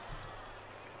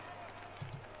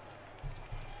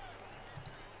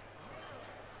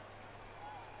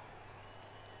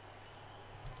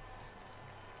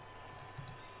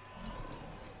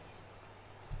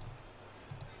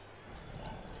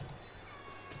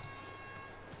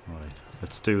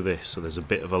 Let's do this so there's a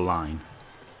bit of a line.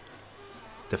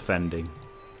 Defending.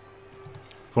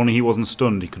 If only he wasn't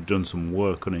stunned, he could have done some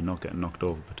work, couldn't he? Not getting knocked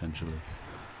over potentially.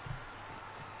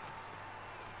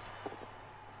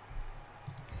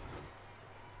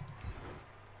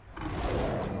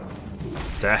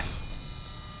 Death.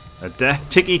 A death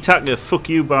tiki-taka. Fuck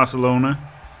you, Barcelona.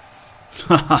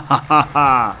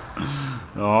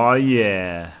 Oh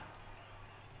yeah.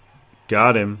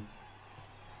 Got him.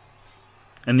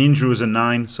 And the injury was a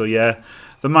 9, so yeah,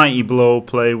 the mighty blow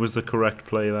play was the correct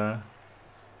play there.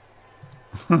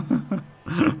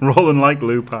 Rolling like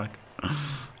Lupac.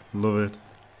 Love it.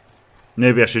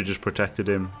 Maybe I should have just protected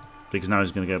him, because now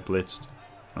he's going to get blitzed.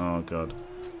 Oh god.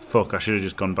 Fuck, I should have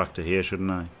just gone back to here, shouldn't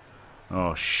I?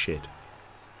 Oh shit.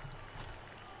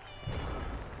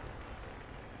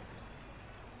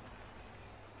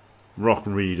 Rock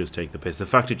really does take the piss. The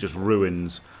fact it just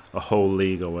ruins a whole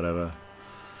league or whatever.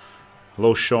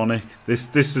 Hello, Shawnick.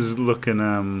 This is looking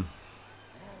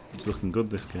it's looking good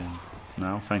this game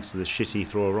now, thanks to the shitty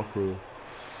throw a rock rule.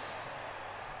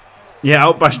 Yeah,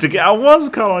 outbashed again. I was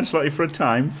calling slightly for a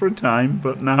time,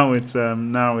 but now it's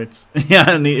yeah,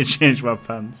 I need to change my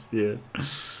pants. Yeah.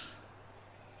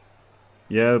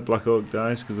 Yeah, Black Oak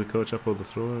dies because the coach uploaded the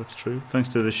thrower. That's true. Thanks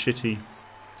to the shitty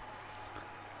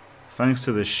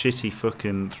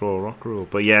fucking throw a rock rule.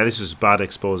 But yeah, this was bad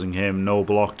exposing him. No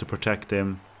block to protect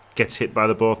him. Gets hit by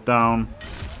the both down.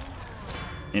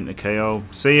 Into KO.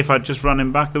 See, if I'd just run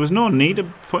him back, there was no need to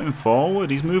put him forward.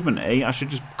 He's movement 8. I should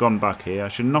just gone back here. I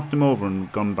should have knocked him over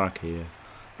and gone back here.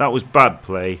 That was bad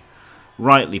play.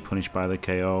 Rightly punished by the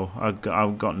KO. I've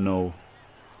got no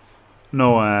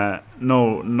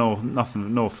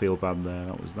feel bad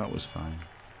there. That was fine.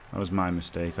 That was my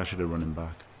mistake. I should have run him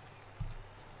back.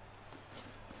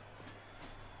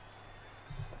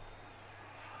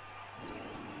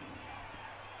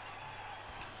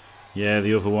 Yeah,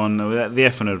 the other one, the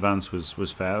F in advance was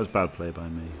fair. It was bad play by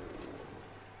me.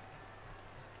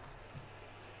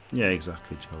 Yeah,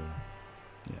 exactly, Joey.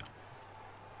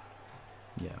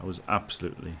 Yeah, I was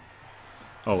absolutely...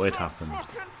 Oh, it happened.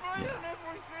 Yeah.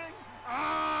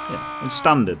 Yeah, it's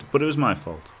standard, but it was my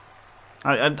fault.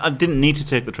 I didn't need to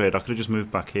take the trade. I could have just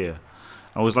moved back here.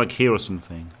 I was like here or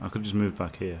something. I could have just moved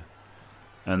back here.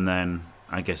 And then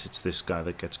I guess it's this guy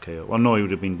that gets KO. Well, no, he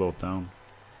would have been brought down.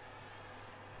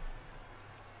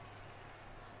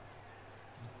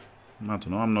 I don't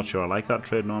know. I'm not sure I like that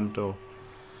trade, Norm Doe.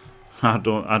 I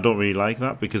don't really like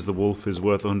that because the wolf is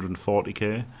worth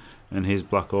 140k and his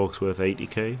black orc's worth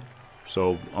 80k.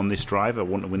 So on this drive, I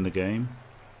want to win the game.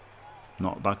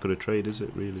 Not that good a trade, is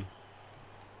it, really?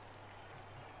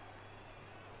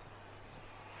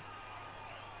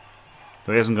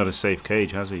 Though he hasn't got a safe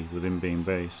cage, has he, with him being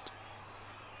based?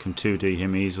 Can 2D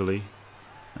him easily,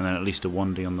 and then at least a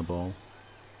 1D on the ball.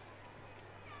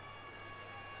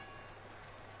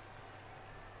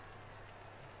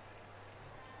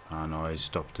 Oh no, he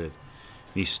stopped it.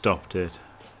 He stopped it.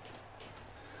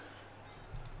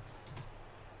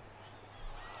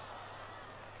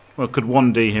 Well, could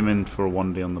 1D him in for a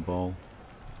 1D on the ball.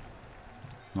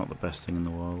 Not the best thing in the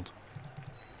world.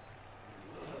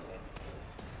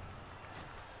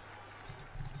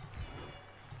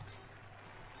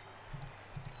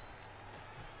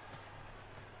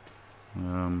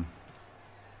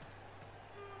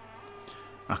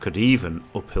 I could even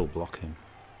uphill block him.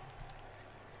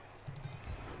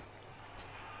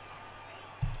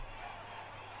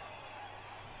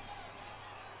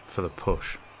 For the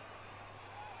push.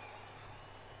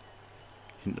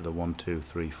 Into the 1, 2,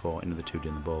 3, 4, into the 2D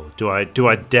in the ball. Do I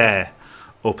dare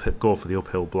go for the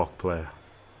uphill block player?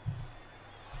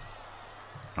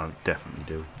 I definitely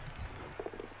do.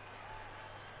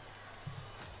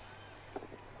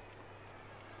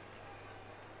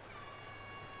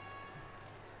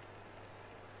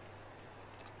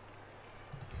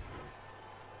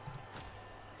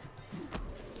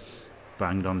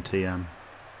 Banged on TM.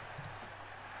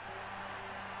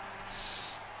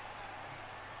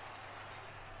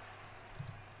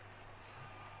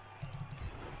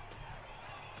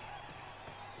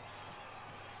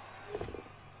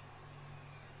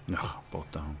 Oh,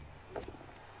 bought down.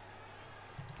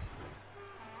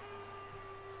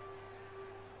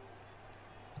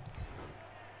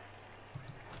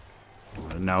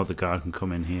 Right, now the guard can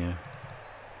come in here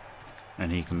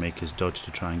and he can make his dodge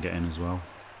to try and get in as well.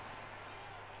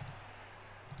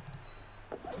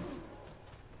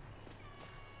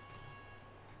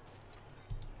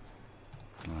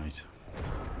 Right.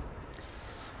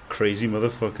 Crazy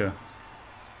motherfucker.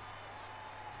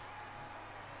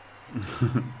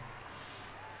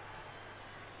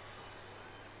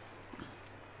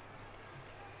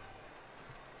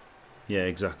 Yeah,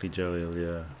 exactly, Jalil,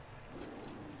 yeah.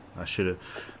 I should have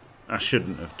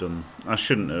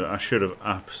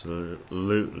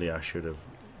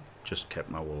just kept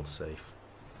my wolves safe.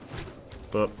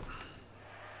 But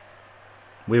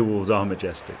werewolves are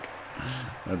majestic.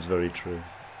 That's very true.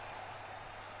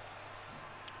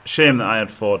 Shame that I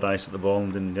had 4 dice at the ball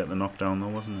and didn't get the knockdown though,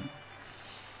 wasn't it?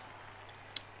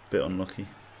 Bit unlucky.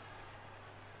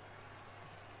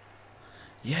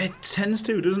 Yeah, it tends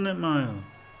to, doesn't it, Mile?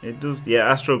 It does. Yeah,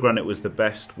 Astro Granite was the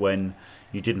best when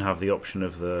you didn't have the option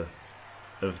of the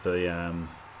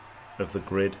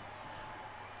grid.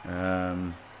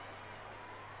 I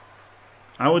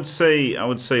would say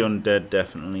Undead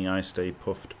definitely. I stay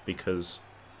puffed because,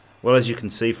 well, as you can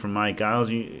see from my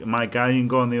guys, you can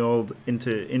go on the old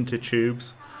into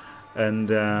tubes.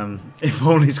 And if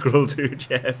only Squirrel Dude,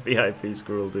 yeah, VIP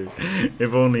Squirrel Dude.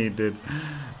 If only he did.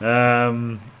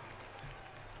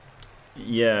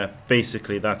 Yeah,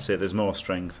 basically that's it. There's more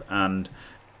strength, and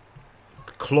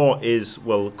Claw is,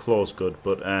 well, Claw's good,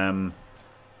 but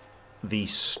the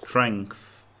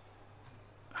strength.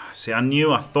 See,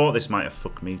 I thought this might have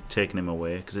fucked me, taking him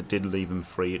away, because it did leave him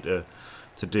free to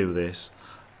do this.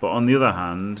 But on the other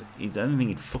hand, I don't think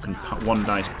he'd fucking 1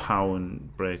 dice power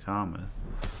and break armor.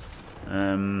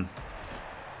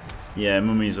 Yeah,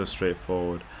 mummies are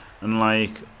straightforward, and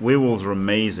like werewolves are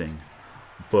amazing,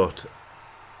 but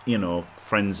you know,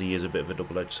 frenzy is a bit of a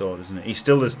double-edged sword, isn't it?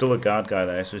 There's still a guard guy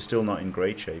there, so he's still not in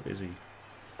great shape, is he?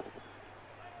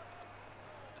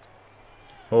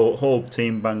 Whole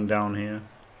team banged down here.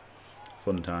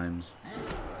 Fun times.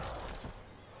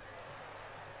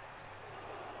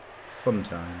 Fun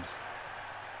times.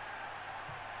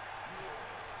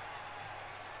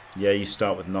 Yeah, you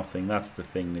start with nothing. That's the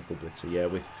thing, Nickel Blitzer. Yeah,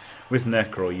 with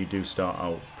Necro, you do start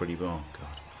out pretty. Oh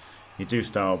god, you do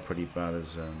start out pretty bad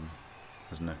as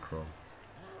Necro.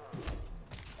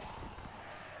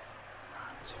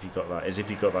 As if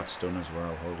you got that stun as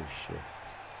well. Holy shit.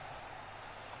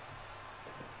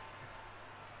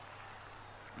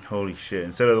 Holy shit.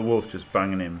 Instead of the wolf just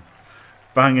banging him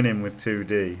with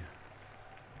 2D.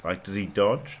 Like, does he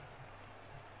dodge?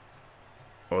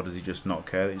 Or does he just not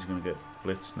care that he's going to get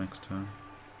blitzed next time?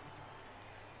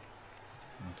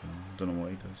 I don't know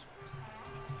what he does.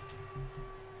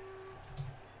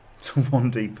 It's a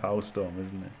 1D power storm,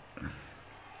 isn't it?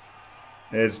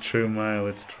 It's true, Mile,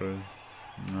 it's true.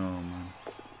 Oh, man.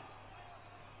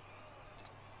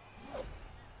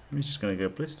 He's just going to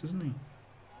get blitzed, isn't he?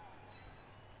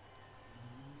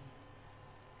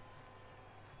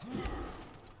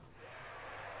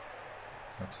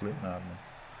 Absolute madman.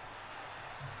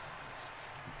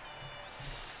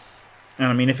 And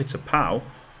I mean, if it's a POW,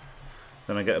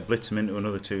 then I get to blitz him into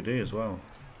another 2D as well.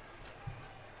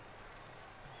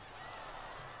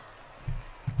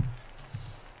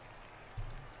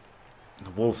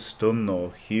 The wolf's stun though,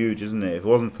 huge, isn't it? If it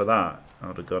wasn't for that, I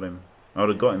would have got him. I would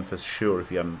have got him for sure if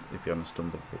he hadn't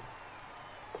stunned the wolf.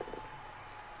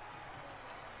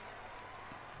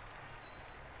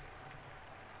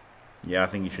 Yeah, I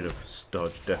think he should have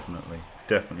dodged, definitely.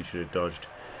 Definitely should have dodged.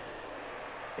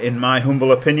 In my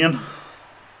humble opinion.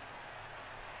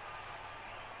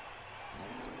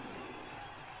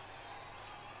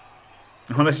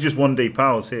 Unless he just 1D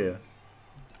powers here.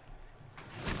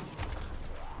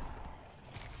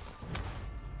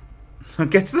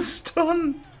 Gets the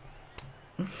stun!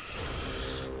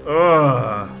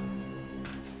 Ugh.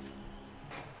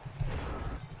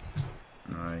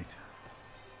 Right.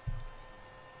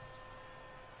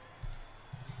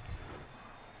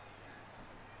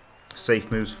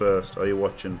 Safe moves first. Are you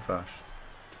watching, Fash?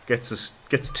 Gets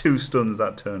 2 stuns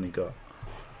that turn he got.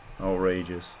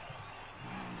 Outrageous.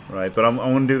 Right, but I'm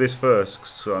going to do this first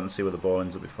so I can see where the ball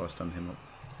ends up before I stand him up.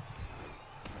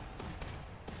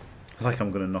 Like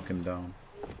I'm going to knock him down.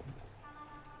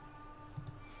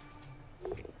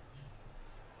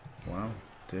 Wow,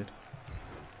 did.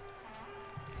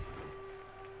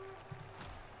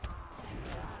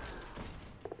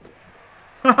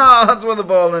 Haha, that's where the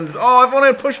ball ended. Oh, if only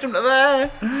I pushed him to there.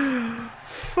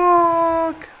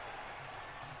 Fuck.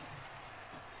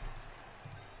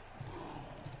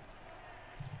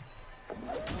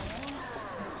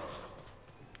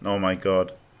 Oh my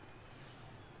god.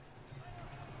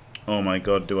 Oh my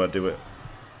god, do I do it?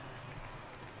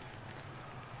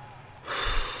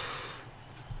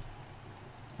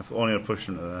 If only I pushed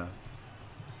him to there.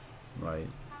 Right.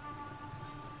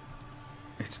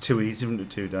 It's too easy for him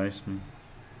to 2-dice me.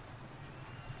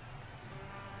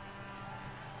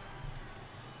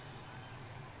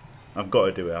 I've got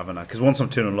to do it, haven't I? Because once I'm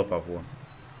 2-0 up, I've won.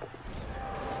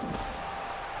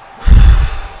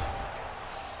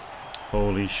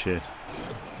 Holy shit.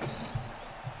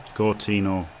 Go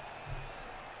Tino.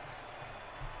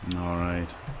 Alright.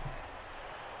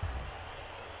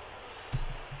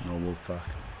 No Wolfpack.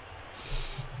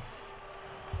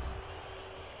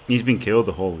 He's been killed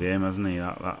the whole game, hasn't he?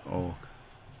 That Orc.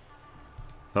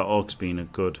 That Orc's been a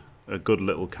good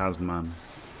little Kaz man.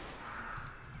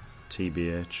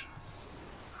 TBH.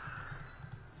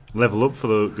 Level up for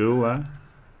the ghoul there.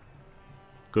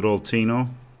 Good old Tino.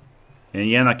 And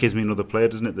yeah, that gives me another player,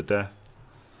 doesn't it? The death.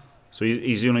 So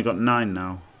he's only got 9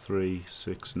 now. 3,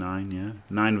 6, 9, yeah.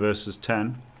 9 versus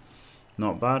 10.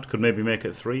 Not bad. Could maybe make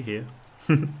it 3 here.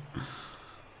 God,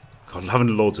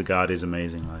 having loads of guard is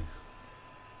amazing, like.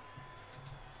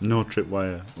 No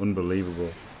tripwire.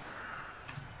 Unbelievable.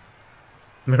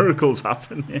 Miracles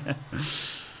happen, yeah.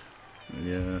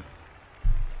 Yeah.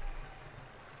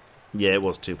 Yeah, it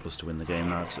was 2+ to win the game.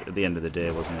 That's at the end of the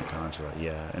day, wasn't it? Kind of like,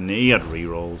 yeah, and he had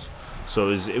re-rolls, so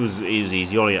it was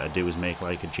easy. All he had to do was make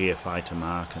like a GFI to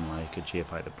mark and like a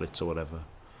GFI to blitz or whatever.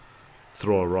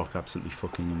 Throw a rock, absolutely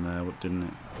fucking him there, didn't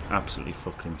it? Absolutely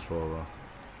fucking throw a rock.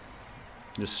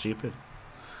 Just stupid.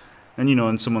 And you know,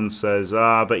 and someone says,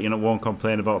 but you know, won't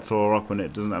complain about throw a rock when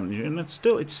it doesn't happen. And it's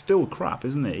still crap,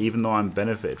 isn't it? Even though I'm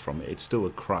benefited from it, it's still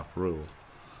a crap rule.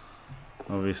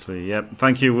 Obviously, yep.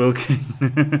 Thank you, Will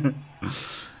King.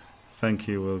 Thank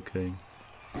you, Will King.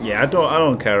 Yeah, I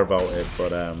don't care about it,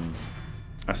 but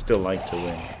I still like to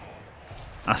win.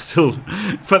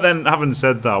 But then, having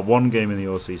said that, one game in the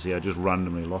OCC I just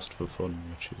randomly lost for fun,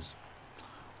 which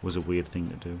was a weird thing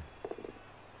to do.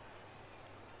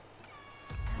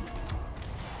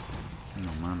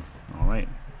 Oh man, all right.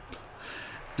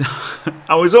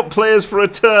 I was up players for a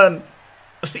turn.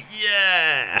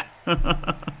 Yeah.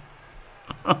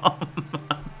 Oh,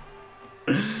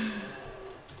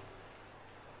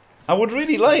 I would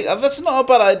really like. That's not a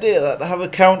bad idea. That to have a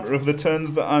counter of the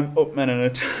turns that I'm up men and a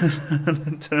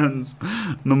turns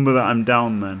number that I'm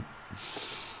down men.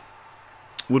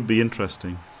 Would be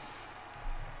interesting.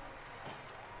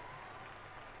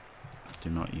 Do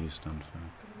not use stand for.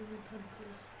 Could you give me a pen,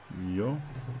 please? Yo.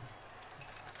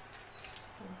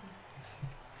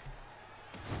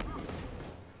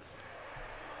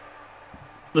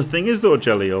 The thing is though,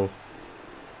 Jelliel,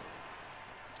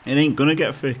 it ain't gonna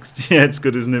get fixed. Yeah, it's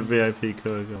good, isn't it, VIP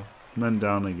Kurgo? Man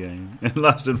down again. It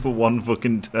lasted for one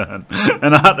fucking turn.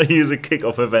 And I had to use a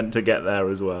kick-off event to get there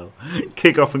as well.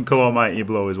 Kick-off and Claw Mighty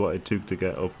Blow is what it took to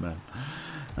get up,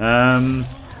 man.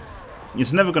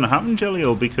 It's never gonna happen,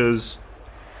 Jelliel, because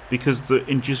the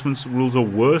inducements rules are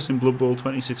worse in Blood Bowl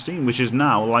 2016, which is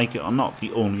now, like it or not,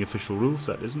 the only official rule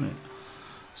set, isn't it?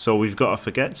 So we've got to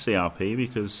forget CRP,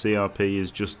 because CRP is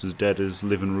just as dead as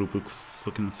Living Rulebook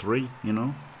fucking 3, you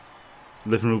know?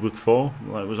 Living Rulebook 4,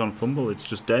 like it was on Fumble, it's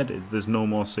just dead. There's no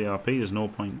more CRP, there's no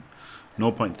point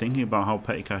thinking about how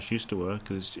petty cash used to work,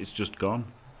 because it's just gone.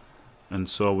 And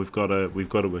so we've got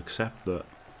to accept that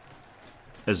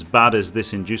as bad as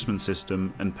this inducement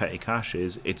system and petty cash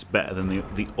is, it's better than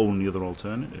the only other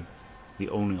alternative. The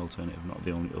only alternative, not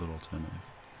the only other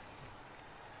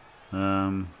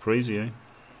alternative. Crazy, eh?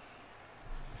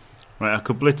 Right, I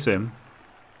could blitz him.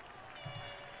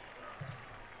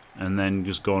 And then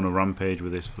just go on a rampage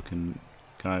with this fucking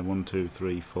guy. 1, 2,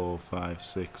 3, 4, 5,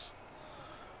 6.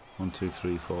 1, 2,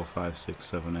 3, 4, 5, 6,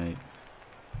 7, 8.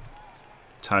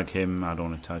 Tag him. I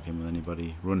don't want to tag him with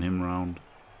anybody. Run him round.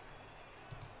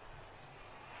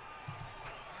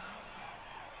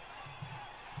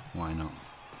 Why not?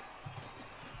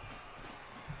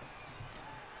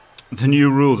 The new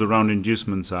rules around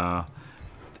inducements are,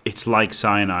 it's like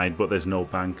cyanide, but there's no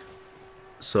bank.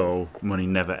 So money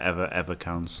never, ever, ever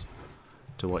counts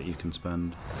to what you can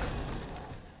spend.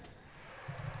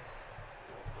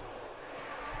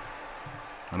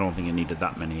 I don't think it needed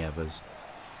that many evers.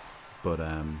 But,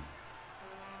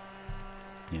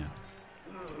 yeah.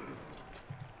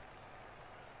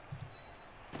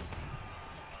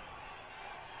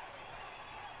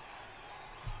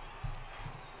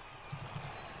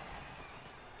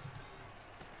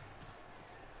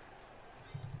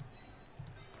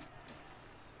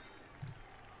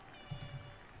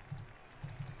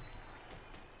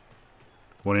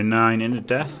 One in 9 in a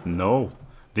death? No.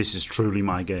 This is truly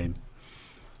my game.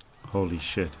 Holy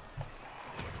shit.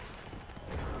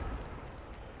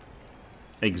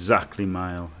 Exactly,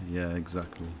 Mile. Yeah,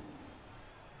 exactly.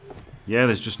 Yeah,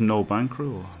 there's just no bank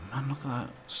rule. Man, look at that.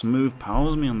 Smooth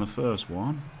powers me on the first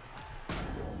one.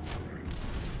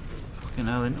 Fucking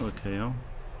hell, into a KO.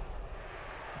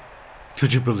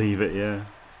 Could you believe it? Yeah.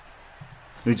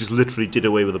 They just literally did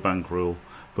away with the bank rule,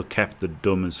 but kept the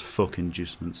dumb as fuck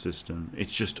inducement system.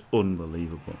 It's just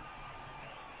unbelievable.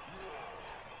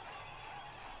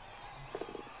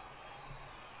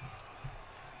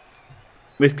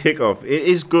 With kickoff, it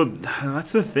is good.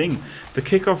 That's the thing. The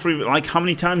kickoff, like, how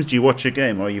many times do you watch a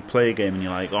game or you play a game and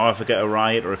you're like, oh, if I get a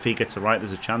riot, or if he gets a riot,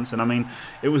 there's a chance. And I mean,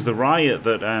 it was the riot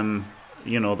that,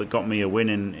 you know, that got me a win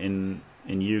in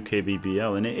UK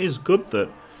BBL, and it is good that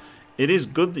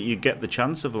you get the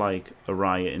chance of like a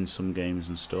riot in some games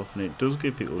and stuff, and it does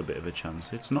give people a bit of a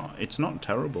chance. It's not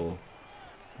terrible.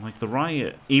 Like the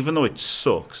riot, even though it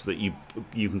sucks that you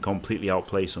can completely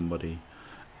outplay somebody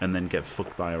and then get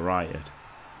fucked by a riot.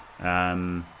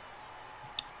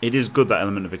 It is good, that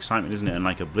element of excitement, isn't it? And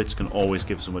like a blitz can always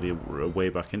give somebody a way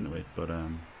back into it. But I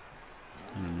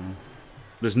don't know.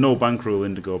 There's no bank rule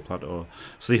in Indigo Plateau.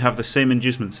 So you have the same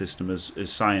inducement system as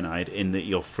Cyanide, in that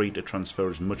you're free to transfer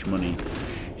as much money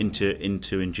into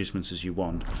inducements as you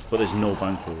want, but there's no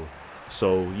bank rule.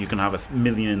 So you can have $1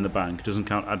 million in the bank, doesn't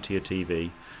count, add to your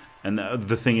TV. And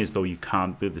the thing is, though, you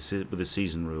can't, with the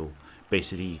season rule,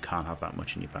 basically you can't have that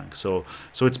much in your bank. So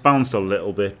it's balanced a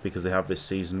little bit because they have this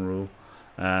season rule.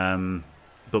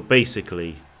 But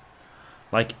basically,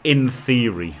 like in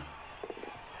theory,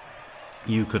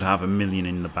 you could have $1 million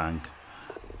in the bank,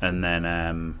 and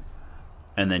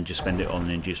then just spend it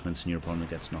on inducements, and your opponent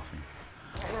gets nothing.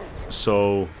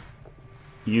 So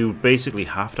you basically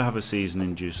have to have a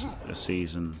season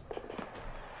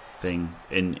thing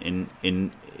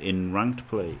in ranked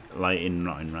play, like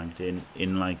not in ranked,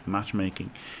 in like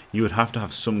matchmaking. You would have to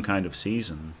have some kind of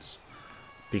seasons,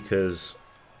 because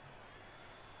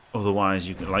otherwise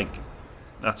you can, like,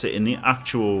 that's it. In the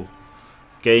actual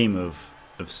game of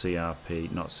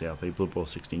CRP, not CRP, Blood Bowl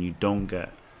 16, you don't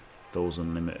get those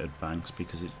unlimited banks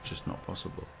because it's just not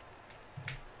possible.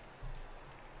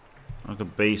 I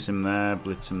could base him there,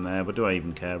 blitz him there, but do I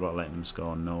even care about letting him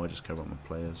score? No, I just care about my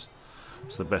players.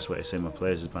 So the best way to save my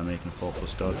players is by making a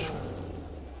 4+ dodge.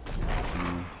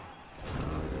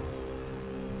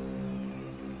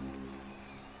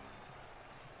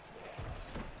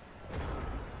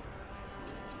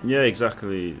 Yeah,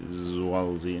 exactly,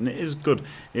 Zwalzi, and it is good.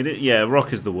 Yeah,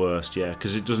 Rock is the worst, yeah,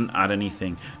 because it doesn't add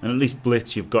anything. And at least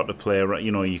Blitz, you've got to play,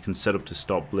 you know, you can set up to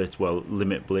stop Blitz, well,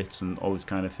 limit Blitz and all this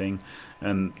kind of thing.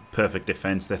 And perfect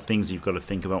defense, they're things you've got to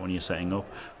think about when you're setting up.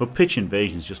 But Pitch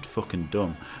Invasion is just fucking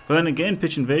dumb. But then again,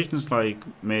 Pitch Invasion's like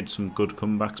made some good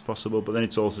comebacks possible, but then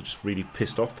it's also just really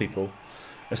pissed off people.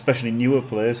 Especially newer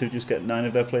players who just get 9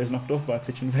 of their players knocked off by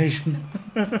Pitch Invasion.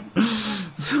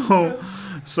 so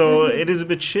it is a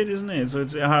bit shit, isn't it? So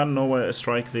it's hard to know where to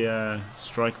strike the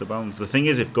balance. The thing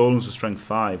is, if golems were strength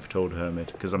 5, told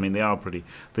Hermit, because I mean they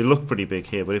look pretty big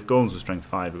here, but if golems were strength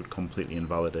 5, it would completely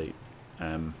invalidate.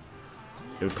 Undead,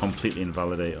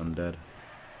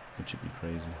 which would be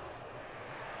crazy.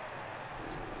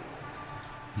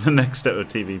 The next step of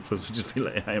TV Plus would just be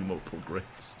like I am multiple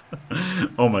griffs.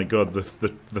 Oh my god, the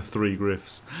 3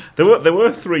 griffs. There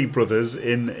were 3 brothers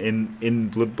in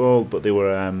Blood Bowl, but they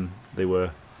were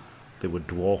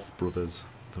dwarf brothers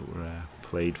that were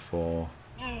played for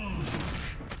a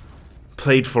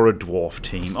dwarf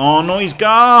team. Oh no, he's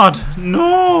guard!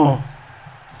 No!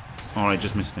 Alright,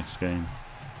 just missed next game.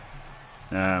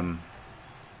 I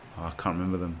can't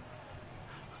remember them.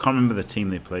 I can't remember the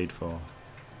team they played for.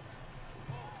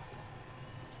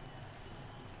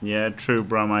 Yeah, true,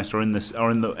 Browmeister, or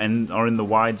in the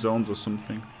wide zones or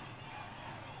something.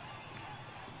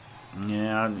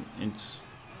 Yeah,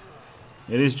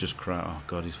 it is just crap. Oh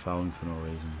god, he's fouling for no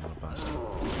reason. What a bastard.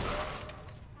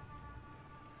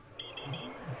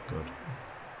 Good.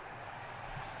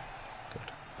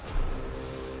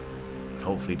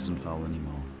 Hopefully he doesn't foul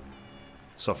anymore.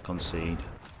 Soft concede.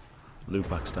 Loop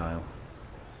back style.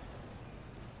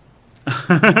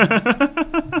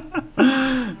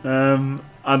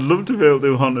 I'd love to be able to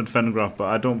do Haunted Fengraf, but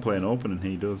I don't play an open and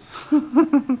he does.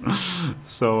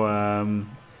 So, I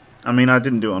mean, I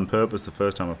didn't do it on purpose the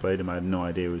first time I played him. I had no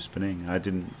idea he was spinning. I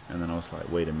didn't, and then I was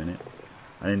like, wait a minute.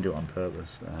 I didn't do it on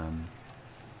purpose.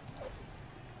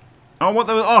 Oh, what?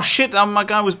 Oh, shit, my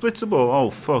guy was blitzable.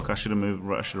 Oh, fuck, I should have moved.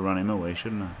 I should have ran him away,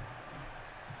 shouldn't I?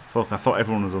 Fuck, I thought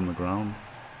everyone was on the ground.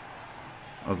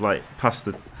 I was like, past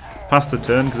the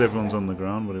turn because everyone's on the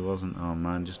ground, but it wasn't. Oh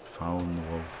man, just fouling the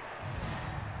wolf.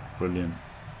 Brilliant.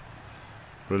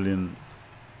 Brilliant.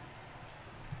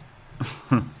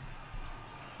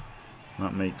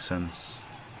 That makes sense.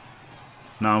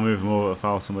 Now I'll move him over to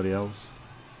foul somebody else.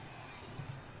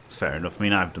 It's fair enough. I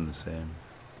mean, I've done the same.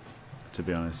 To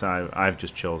be honest, I've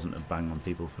just chosen to bang on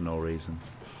people for no reason.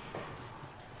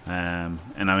 And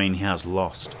I mean, he has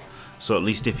lost. So at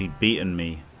least if he'd beaten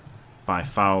me by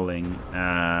fouling,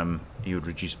 he would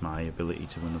reduce my ability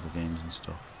to win other games and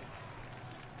stuff.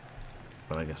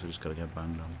 But I guess I just gotta get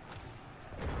banged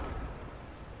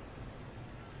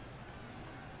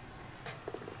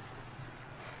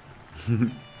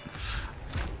on.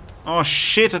 Oh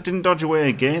shit, I didn't dodge away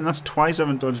again. That's twice I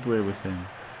haven't dodged away with him.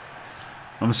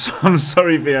 I'm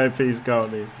sorry, VIP's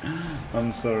Geordie.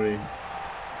 I'm sorry.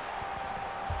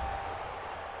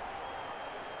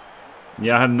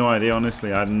 Yeah, I had no idea,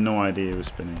 honestly. I had no idea he was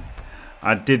spinning.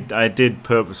 I did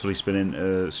purposefully spin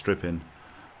in Stripping.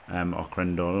 Or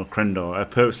Crendor. I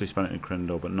purposely spun it in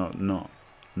Crendor, but not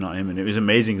him. And it was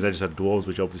amazing because I just had dwarves,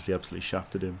 which obviously absolutely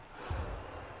shafted him.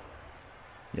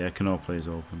 Yeah, Canor plays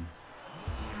open.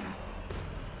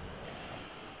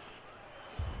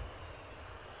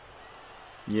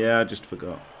 Yeah, I just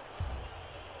forgot.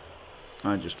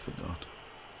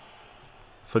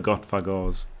 Forgot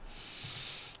fagors.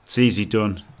 It's easy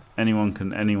done. Anyone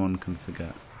can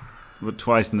forget. But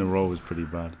twice in a row was pretty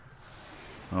bad.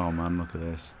 Oh man, look at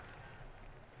this.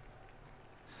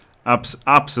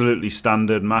 Absolutely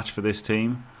standard match for this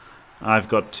team. I've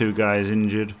got 2 guys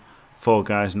injured, 4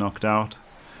 guys knocked out.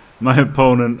 My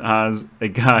opponent has a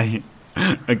guy,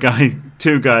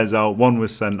 2 guys out, 1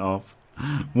 was sent off.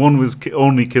 1 was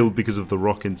only killed because of the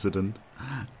rock incident.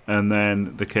 And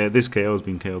then this KO has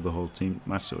been KO'd the whole team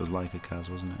match, so it was like a Kaz,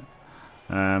 wasn't it?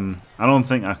 I don't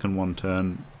think I can one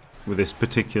turn with this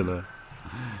particular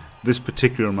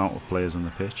amount of players on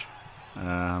the pitch.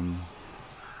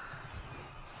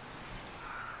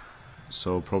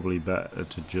 So probably better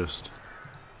to just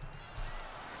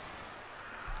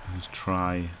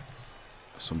try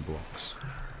some blocks.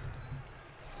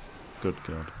 Good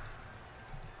God.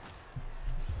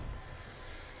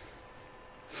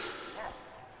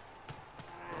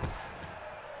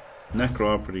 Necro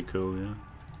are pretty cool, yeah.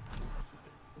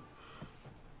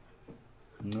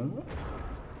 No?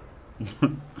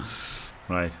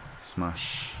 Right,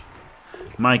 smash.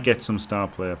 Might get some star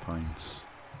player points.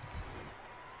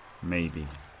 Maybe.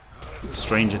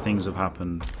 Stranger things have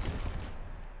happened.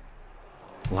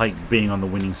 Like being on the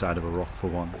winning side of a rock for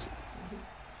once.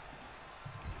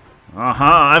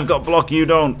 Aha, I've got block, you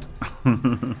don't.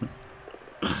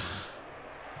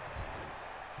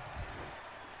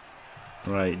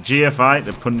 Right, GFI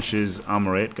to punish his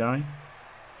armor 8 guy.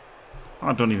 Oh,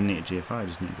 I don't even need a GFI, I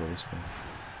just need to go this way.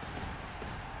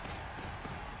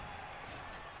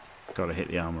 Gotta hit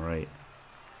the armor 8.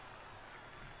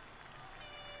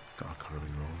 God, I gotta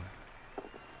reroll it.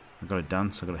 I gotta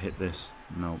dance, I gotta hit this.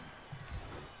 No.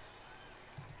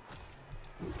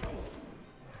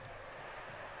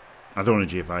 I don't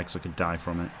want a GFI because I could die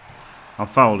from it. I'll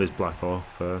foul this Black Orc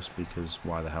first because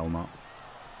why the hell not?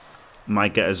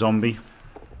 Might get a zombie.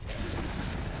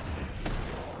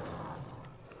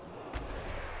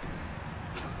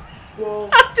 Whoa.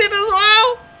 I did as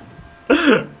well!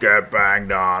 Get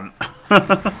banged on.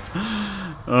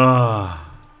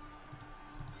 Oh.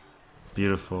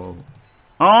 Beautiful.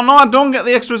 Oh no, I don't get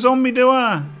the extra zombie, do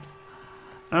I?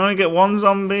 I only get one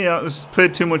zombie. I just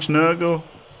played too much Nurgle.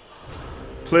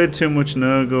 Played too much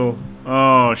Nurgle.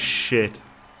 Oh shit.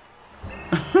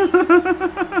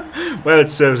 Well,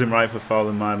 it serves him right for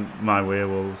fouling my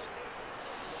werewolves.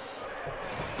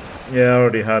 Yeah, I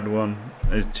already had one.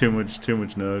 It's too much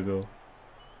Nurgle.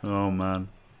 Oh man.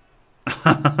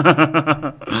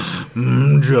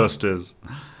 Justice.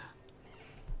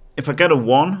 If I get a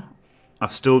 1,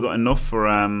 I've still got enough for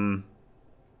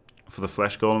the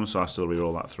flesh golem, so I still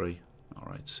reroll that 3.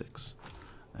 Alright, 6.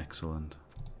 Excellent.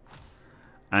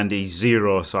 And he's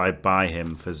 0, so I buy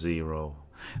him for 0.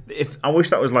 If I wish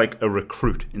that was like a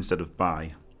recruit instead of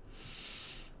buy.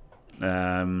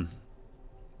 That's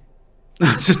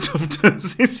a tough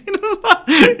test,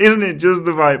 isn't it? Just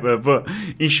the Viper, but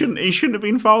he shouldn't have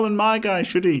been fouling my guy,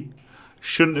 should he?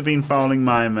 Shouldn't have been fouling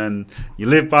my men. You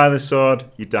live by the sword,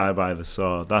 you die by the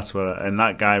sword. That's what. And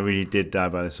that guy really did die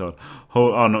by the sword.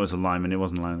 Oh no, it was a lineman. It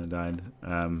wasn't a lineman that died.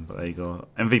 But there you go.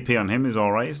 MVP on him is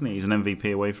all right, isn't he? He's an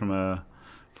MVP away from a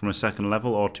second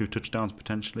level or 2 touchdowns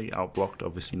potentially. Outblocked,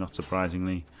 obviously, not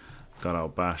surprisingly. Got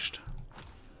outbashed.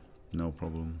 No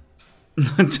problem.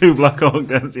 2 Black Orc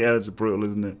deaths. Yeah, it's brutal,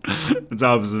 isn't it? It's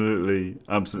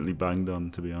absolutely banged on,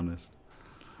 to be honest.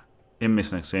 Him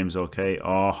missing next game's okay.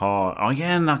 Oh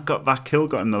yeah, and that kill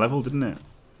got him the level, didn't it?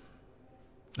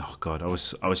 Oh god, I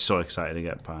was so excited to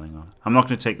get piling on. I'm not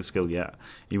going to take the skill yet.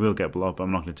 He will get blocked, but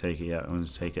I'm not going to take it yet. I'm going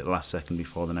to take it last second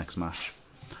before the next match.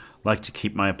 Like to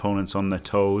keep my opponents on their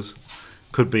toes.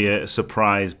 Could be a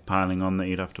surprise piling on that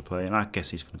you'd have to play, and I guess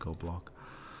he's going to go block.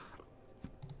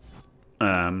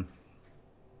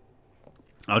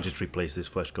 I'll just replace this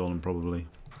flesh golem probably.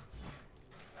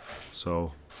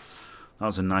 So that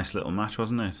was a nice little match,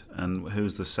 wasn't it? And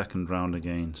who's the second round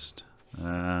against?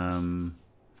 Undermountain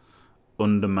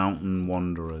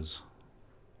Wanderers.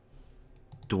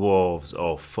 Dwarves.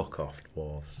 Oh, fuck off,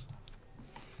 dwarves.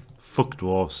 Fuck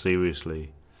dwarves,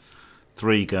 seriously.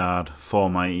 3 guard, 4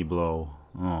 mighty blow.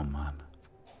 Oh, man.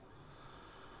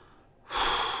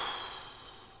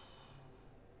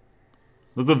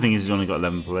 The good thing is he's only got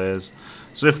 11 players.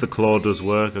 So if the claw does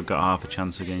work, I've got half a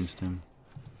chance against him.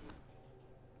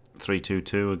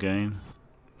 3-2-2 again.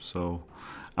 So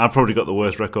I've probably got the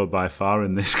worst record by far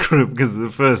in this group because the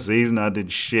first season I did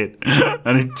shit.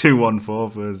 I did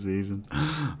 2-1-4 first season.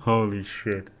 Holy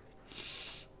shit.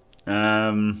 I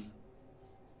am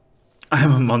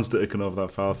a monster to come over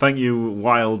that far. Thank you,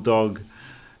 Wild Dog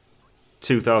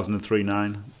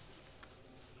 2003-9.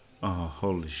 Oh,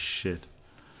 holy shit.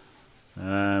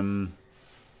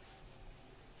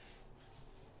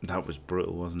 That was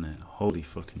brutal, wasn't it? Holy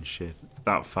fucking shit.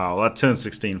 That foul. That turn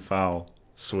 16 foul.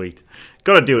 Sweet.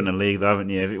 Got to do it in the league, though, haven't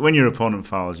you? When your opponent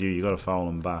fouls you, you got to foul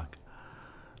him back.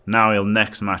 Now,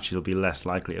 next match, he'll be less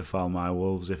likely to foul my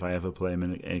Wolves if I ever play him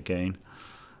again.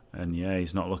 And yeah,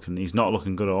 he's not looking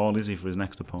good at all, is he, for his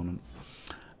next opponent?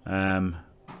 But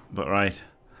right.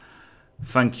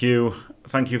 Thank you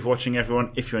for watching,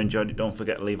 everyone. If you enjoyed it, don't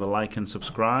forget to leave a like and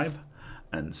subscribe.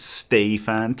 And stay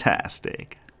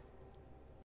fantastic.